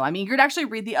important. So, I mean, you could actually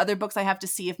read the other books I have to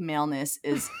see if maleness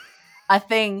is a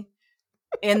thing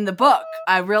in the book.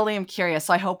 I really am curious.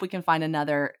 So I hope we can find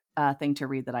another thing to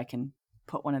read that I can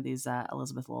put one of these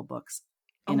Elizabeth Lowell books.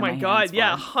 Oh my God.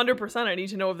 Yeah, 100%. I need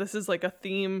to know if this is like a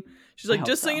theme. She's like,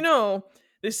 just so you know,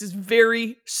 this is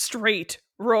very straight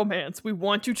romance. We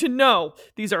want you to know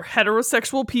these are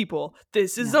heterosexual people.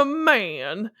 This is a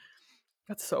man.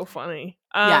 That's so funny.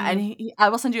 And I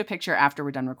will send you a picture after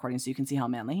we're done recording so you can see how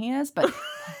manly he is. But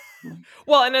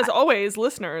well, and as always,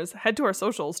 listeners, head to our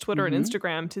socials, Twitter and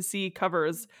Instagram, to see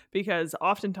covers, because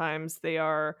oftentimes they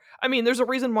are, I mean, there's a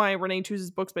reason why Renee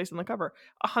chooses books based on the cover.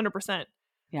 100%.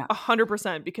 Yeah.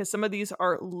 100%, because some of these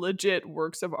are legit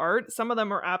works of art. Some of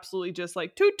them are absolutely just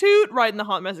like toot toot riding the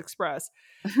Hot Mess Express.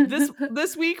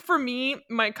 This week for me,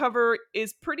 my cover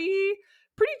is pretty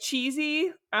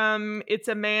cheesy. It's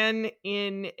a man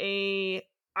in a,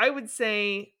 I would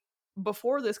say,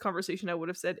 before this conversation I would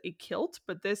have said a kilt,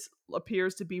 but this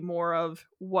appears to be more of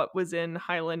what was in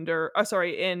Braveheart.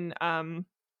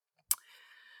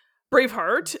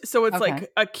 So it's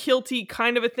like a kilty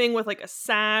kind of a thing with like a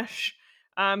sash.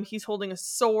 He's holding a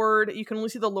sword. You can only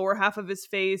see the lower half of his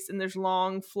face, and there's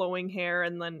long flowing hair,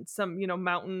 and then some,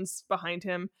 mountains behind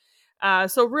him.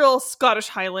 So real Scottish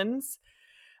Highlands.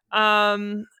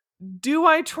 Do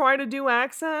I try to do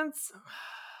accents?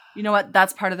 You know what?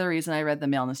 That's part of the reason I read the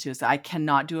maleness too. So I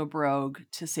cannot do a brogue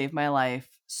to save my life.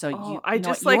 So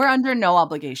you're under no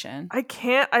obligation. I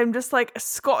can't. I'm just like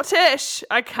Scottish.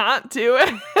 I can't do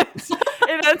it.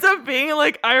 It ends up being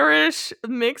like Irish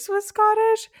mixed with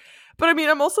Scottish. But I mean,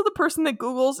 I'm also the person that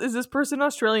Googles, is this person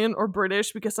Australian or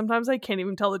British? Because sometimes I can't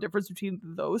even tell the difference between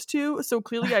those two. So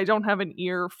clearly I don't have an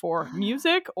ear for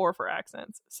music or for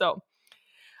accents. So,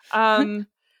 okay,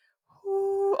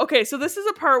 so this is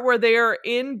a part where they are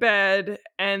in bed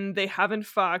and they haven't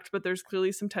fucked, but there's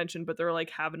clearly some tension, but they're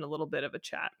like having a little bit of a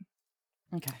chat.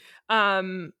 Okay.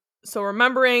 So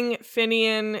remembering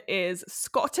Finian is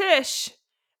Scottish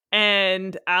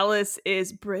and Alice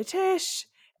is British.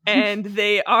 And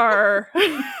they are,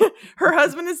 her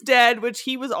husband is dead, which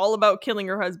he was all about killing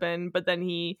her husband. But then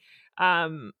he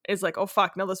is like, oh,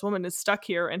 fuck, now this woman is stuck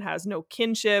here and has no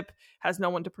kinship, has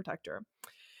no one to protect her.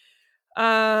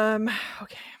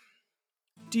 Okay.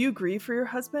 Do you grieve for your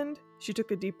husband? She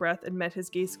took a deep breath and met his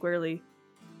gaze squarely.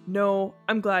 No,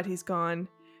 I'm glad he's gone.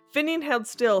 Finian held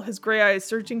still, his gray eyes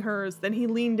searching hers. Then he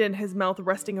leaned in, his mouth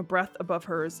resting a breath above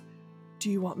hers.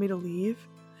 Do you want me to leave?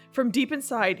 From deep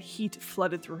inside, heat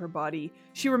flooded through her body.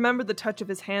 She remembered the touch of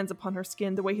his hands upon her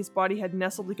skin, the way his body had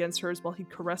nestled against hers while he'd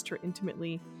caressed her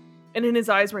intimately. And in his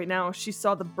eyes right now, she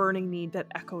saw the burning need that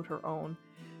echoed her own.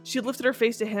 She lifted her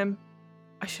face to him.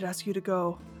 I should ask you to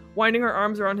go. Winding her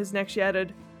arms around his neck, she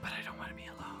added, but I don't want to be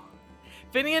alone.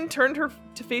 Finian turned her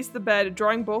to face the bed,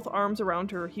 drawing both arms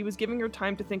around her. He was giving her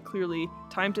time to think clearly,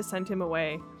 time to send him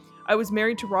away. I was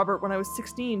married to Robert when I was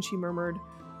 16, she murmured.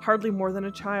 Hardly more than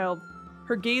a child.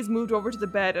 Her gaze moved over to the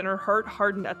bed, and her heart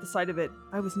hardened at the sight of it.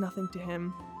 I was nothing to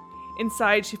him.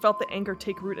 Inside, she felt the anger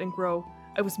take root and grow.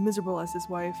 I was miserable as his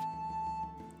wife.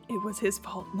 It was his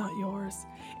fault, not yours.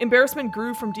 Embarrassment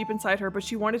grew from deep inside her, but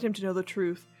she wanted him to know the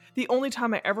truth. The only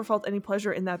time I ever felt any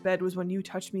pleasure in that bed was when you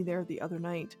touched me there the other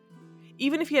night.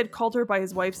 Even if he had called her by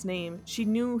his wife's name, she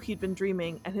knew he'd been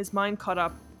dreaming, and his mind caught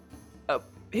up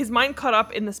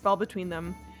in the spell between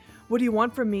them. What do you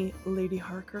want from me, Lady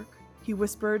Harkirk? He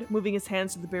whispered, moving his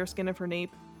hands to the bare skin of her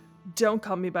nape. Don't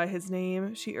call me by his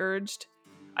name, she urged.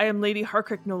 I am Lady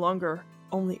Harkirk no longer,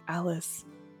 only Alice.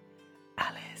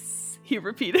 Alice, he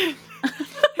repeated.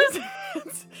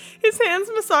 His hands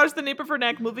massaged the nape of her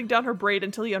neck, moving down her braid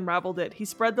until he unraveled it. He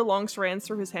spread the long strands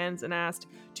through his hands and asked,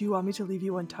 Do you want me to leave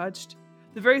you untouched?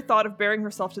 The very thought of baring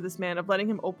herself to this man, of letting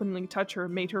him openly touch her,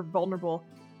 made her vulnerable.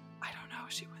 I don't know,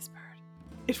 she whispered.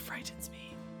 It frightens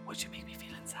me. Would you make me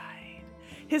feel inside?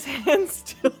 His hands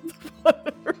stilled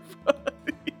upon her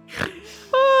body.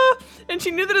 And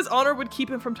she knew that his honor would keep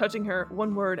him from touching her.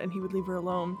 One word, and he would leave her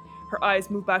alone. Her eyes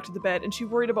moved back to the bed, and she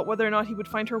worried about whether or not he would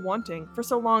find her wanting. For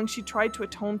so long, she tried to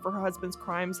atone for her husband's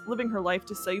crimes, living her life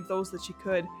to save those that she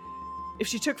could. If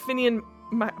she took Finian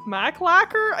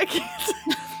Maclacker, I can't...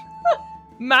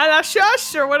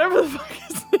 Malashush, or whatever the fuck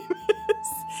his name is.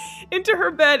 into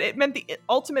her bed. It meant the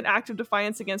ultimate act of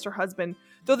defiance against her husband.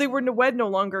 Though they were wed no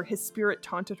longer, his spirit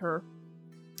taunted her.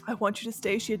 I want you to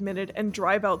stay, she admitted, and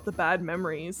drive out the bad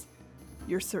memories.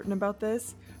 You're certain about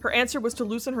this? Her answer was to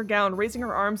loosen her gown, raising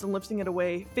her arms and lifting it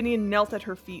away. Finian knelt at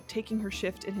her feet, taking her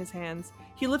shift in his hands.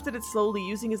 He lifted it slowly,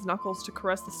 using his knuckles to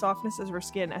caress the softness of her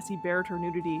skin as he bared her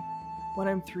nudity. When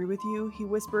I'm through with you, he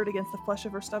whispered against the flesh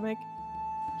of her stomach,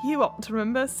 you won't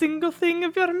remember a single thing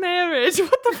of your marriage.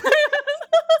 What the fuck?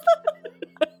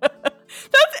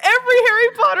 That's every Harry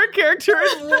Potter character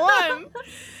in one.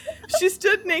 She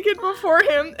stood naked before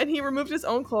him, and he removed his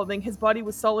own clothing. His body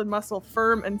was solid muscle,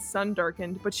 firm and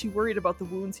sun-darkened, but she worried about the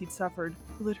wounds he'd suffered.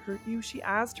 Will it hurt you? She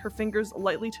asked, her fingers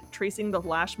lightly tracing the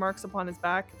lash marks upon his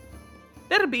back.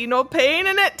 There'll be no pain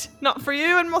in it. Not for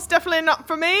you, and most definitely not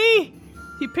for me.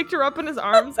 He picked her up in his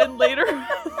arms and laid her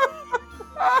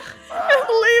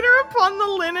upon the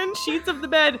linen sheets of the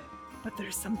bed. But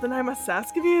there's something I must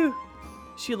ask of you.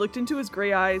 She looked into his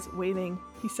gray eyes, waiting.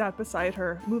 He sat beside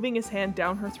her, moving his hand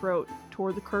down her throat,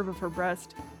 toward the curve of her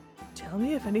breast. Tell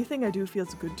me if anything I do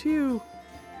feels good to you.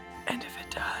 And if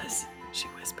it does, she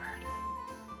whispered.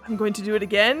 I'm going to do it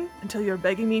again until you're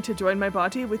begging me to join my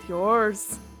body with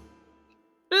yours.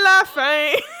 La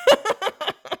fin!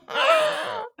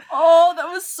 Oh, that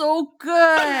was so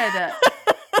good.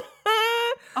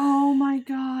 Oh my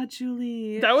God,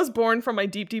 Julie. That was born from my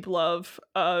deep, deep love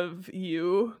of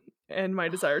you and my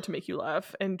desire to make you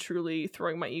laugh and truly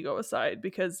throwing my ego aside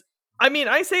because, I mean,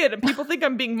 I say it and people think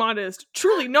I'm being modest.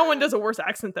 Truly, no one does a worse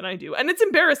accent than I do. And it's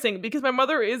embarrassing because my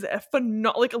mother is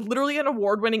literally an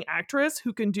award-winning actress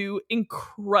who can do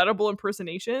incredible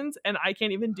impersonations and I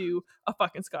can't even do a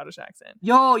fucking Scottish accent.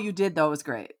 Yo, you did though. It was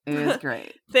great. It was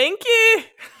great. Thank you.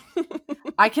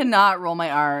 I cannot roll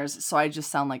my R's, so I just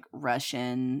sound like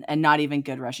Russian and not even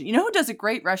good Russian. You know who does a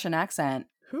great Russian accent?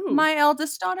 Who? My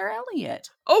eldest daughter, Elliot.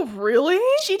 Oh, really?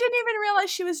 She didn't even realize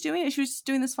she was doing it. She was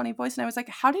doing this funny voice, and I was like,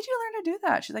 how did you learn to do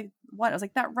that? She's like, what? I was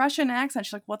like, that Russian accent.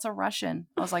 She's like, what's a Russian?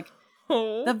 I was like,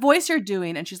 the voice you're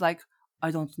doing. And she's like,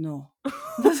 I don't know.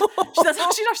 That's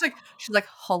how she knows. She's like,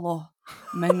 hello,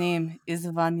 my name is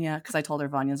Vanya. Because I told her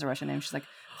Vanya's a Russian name. She's like,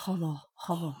 hello,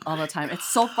 all the time. It's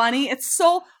so funny. It's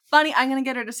so funny. I'm going to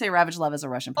get her to say Ravage Love as a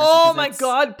Russian person. Oh my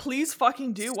God, please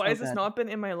fucking do. Why has this not been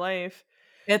in my life?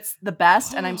 It's the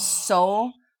best, and I'm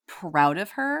so proud of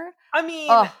her. I mean,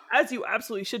 as you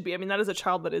absolutely should be. I mean, that is a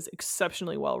child that is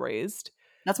exceptionally well raised.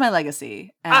 That's my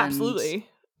legacy. And absolutely.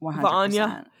 100%.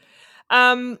 Vanya.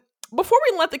 Before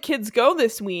we let the kids go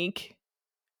this week,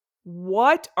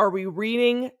 what are we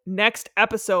reading next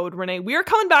episode, Renee? We are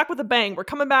coming back with a bang. We're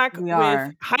coming back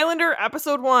with Highlander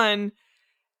episode 1.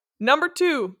 Number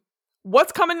 2.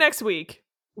 What's coming next week?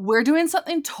 We're doing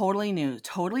something totally new,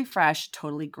 totally fresh,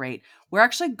 totally great. We're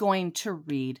actually going to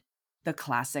read the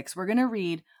classics. We're going to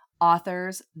read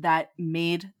authors that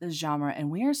made the genre, and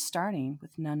we are starting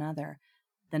with none other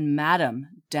than Madame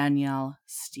Danielle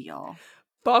Steel.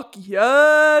 Fuck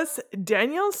yes!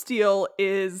 Danielle Steel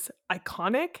is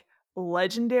iconic,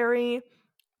 legendary,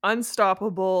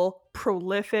 unstoppable,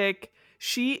 prolific.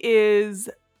 She is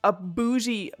a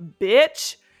bougie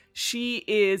bitch. She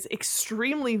is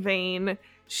extremely vain.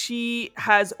 She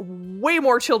has way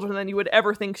more children than you would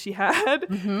ever think she had.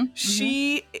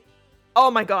 Oh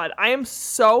my God, I am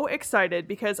so excited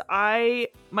because my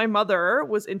mother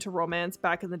was into romance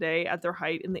back in the day at their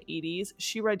height in the 80s.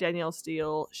 She read Danielle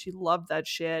Steel. She loved that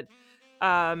shit.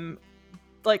 I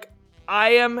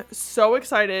am so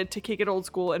excited to kick it old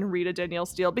school and read a Danielle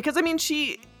Steel because I mean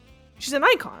she's an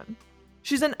icon.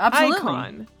 She's an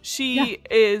icon. She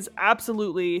is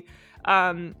absolutely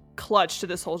clutch to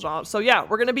this whole genre. So yeah,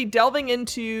 we're going to be delving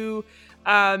into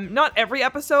not every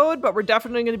episode, but we're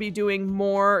definitely going to be doing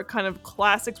more kind of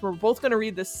classics. We're both going to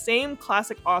read the same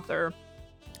classic author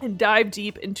and dive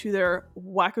deep into their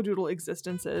wackadoodle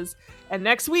existences. And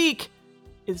next week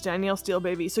is Danielle Steel,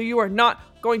 baby. So you are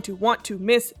not going to want to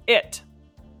miss it.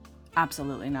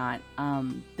 Absolutely not.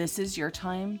 This is your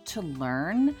time to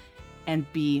learn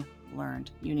and be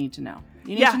learned. You need to know.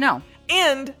 You need to know.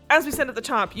 And as we said at the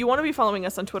top, you want to be following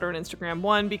us on Twitter and Instagram.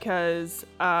 One, because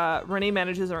Renee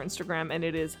manages our Instagram and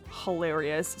it is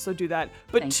hilarious. So do that.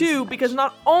 But Thank two, because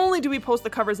not only do we post the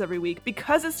covers every week,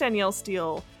 because it's Danielle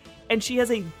Steel and she has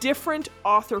a different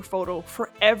author photo for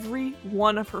every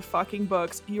one of her fucking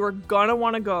books, you are gonna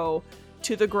want to go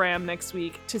to the gram next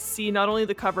week to see not only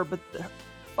the cover, but the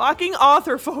fucking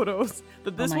author photos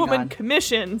that this woman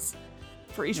commissions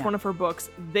for each one of her books.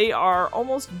 They are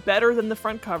almost better than the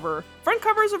front cover. Front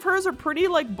covers of hers are pretty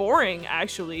boring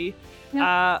actually.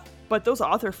 But those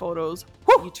author photos,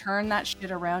 you turn that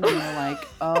shit around and you're like,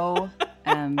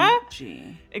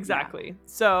 OMG. Exactly.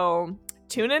 So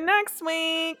Tune in next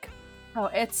week. Oh,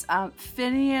 it's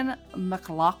Finian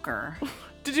McLocker.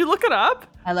 Did you look it up?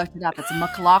 I looked it up. It's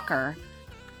McLocker.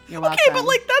 You're welcome. Okay, but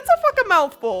like that's a fucking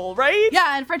mouthful, right?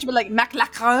 Yeah, in French, but like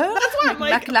McLocker. That's why I'm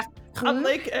like macaron.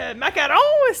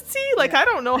 See, like I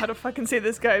don't know how to fucking say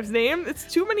this guy's name.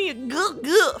 It's too many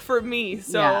for me.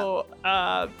 So,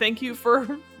 thank you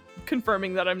for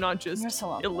confirming that I'm not just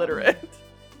so illiterate.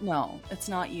 No, it's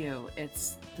not you.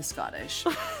 It's the Scottish.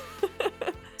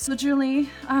 So, Julie,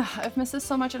 I've missed this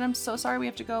so much, and I'm so sorry we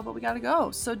have to go, but we gotta go.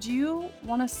 So, do you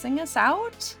want to sing us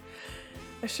out?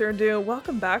 I sure do.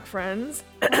 Welcome back, friends.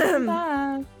 Welcome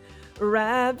back.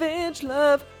 Ravage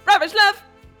love. Ravage love.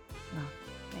 Oh,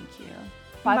 thank you.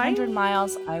 500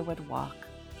 miles I would walk.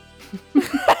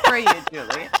 For you,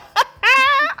 Julie.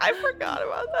 I forgot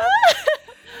about that.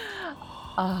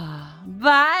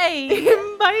 Bye.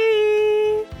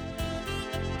 Bye.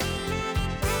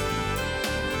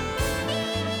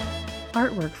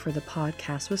 Artwork for the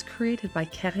podcast was created by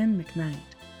Karen McKnight.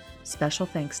 Special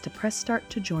thanks to Press Start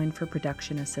to Join for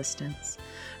production assistance.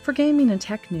 For gaming and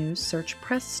tech news, search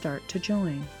Press Start to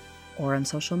Join, or on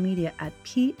social media at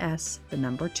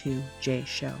PS2J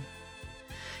Show.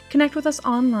 Connect with us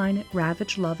online at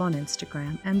Ravage Love on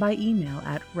Instagram and by email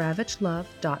at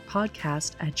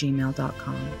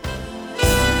ravagelove.podcast@gmail.com.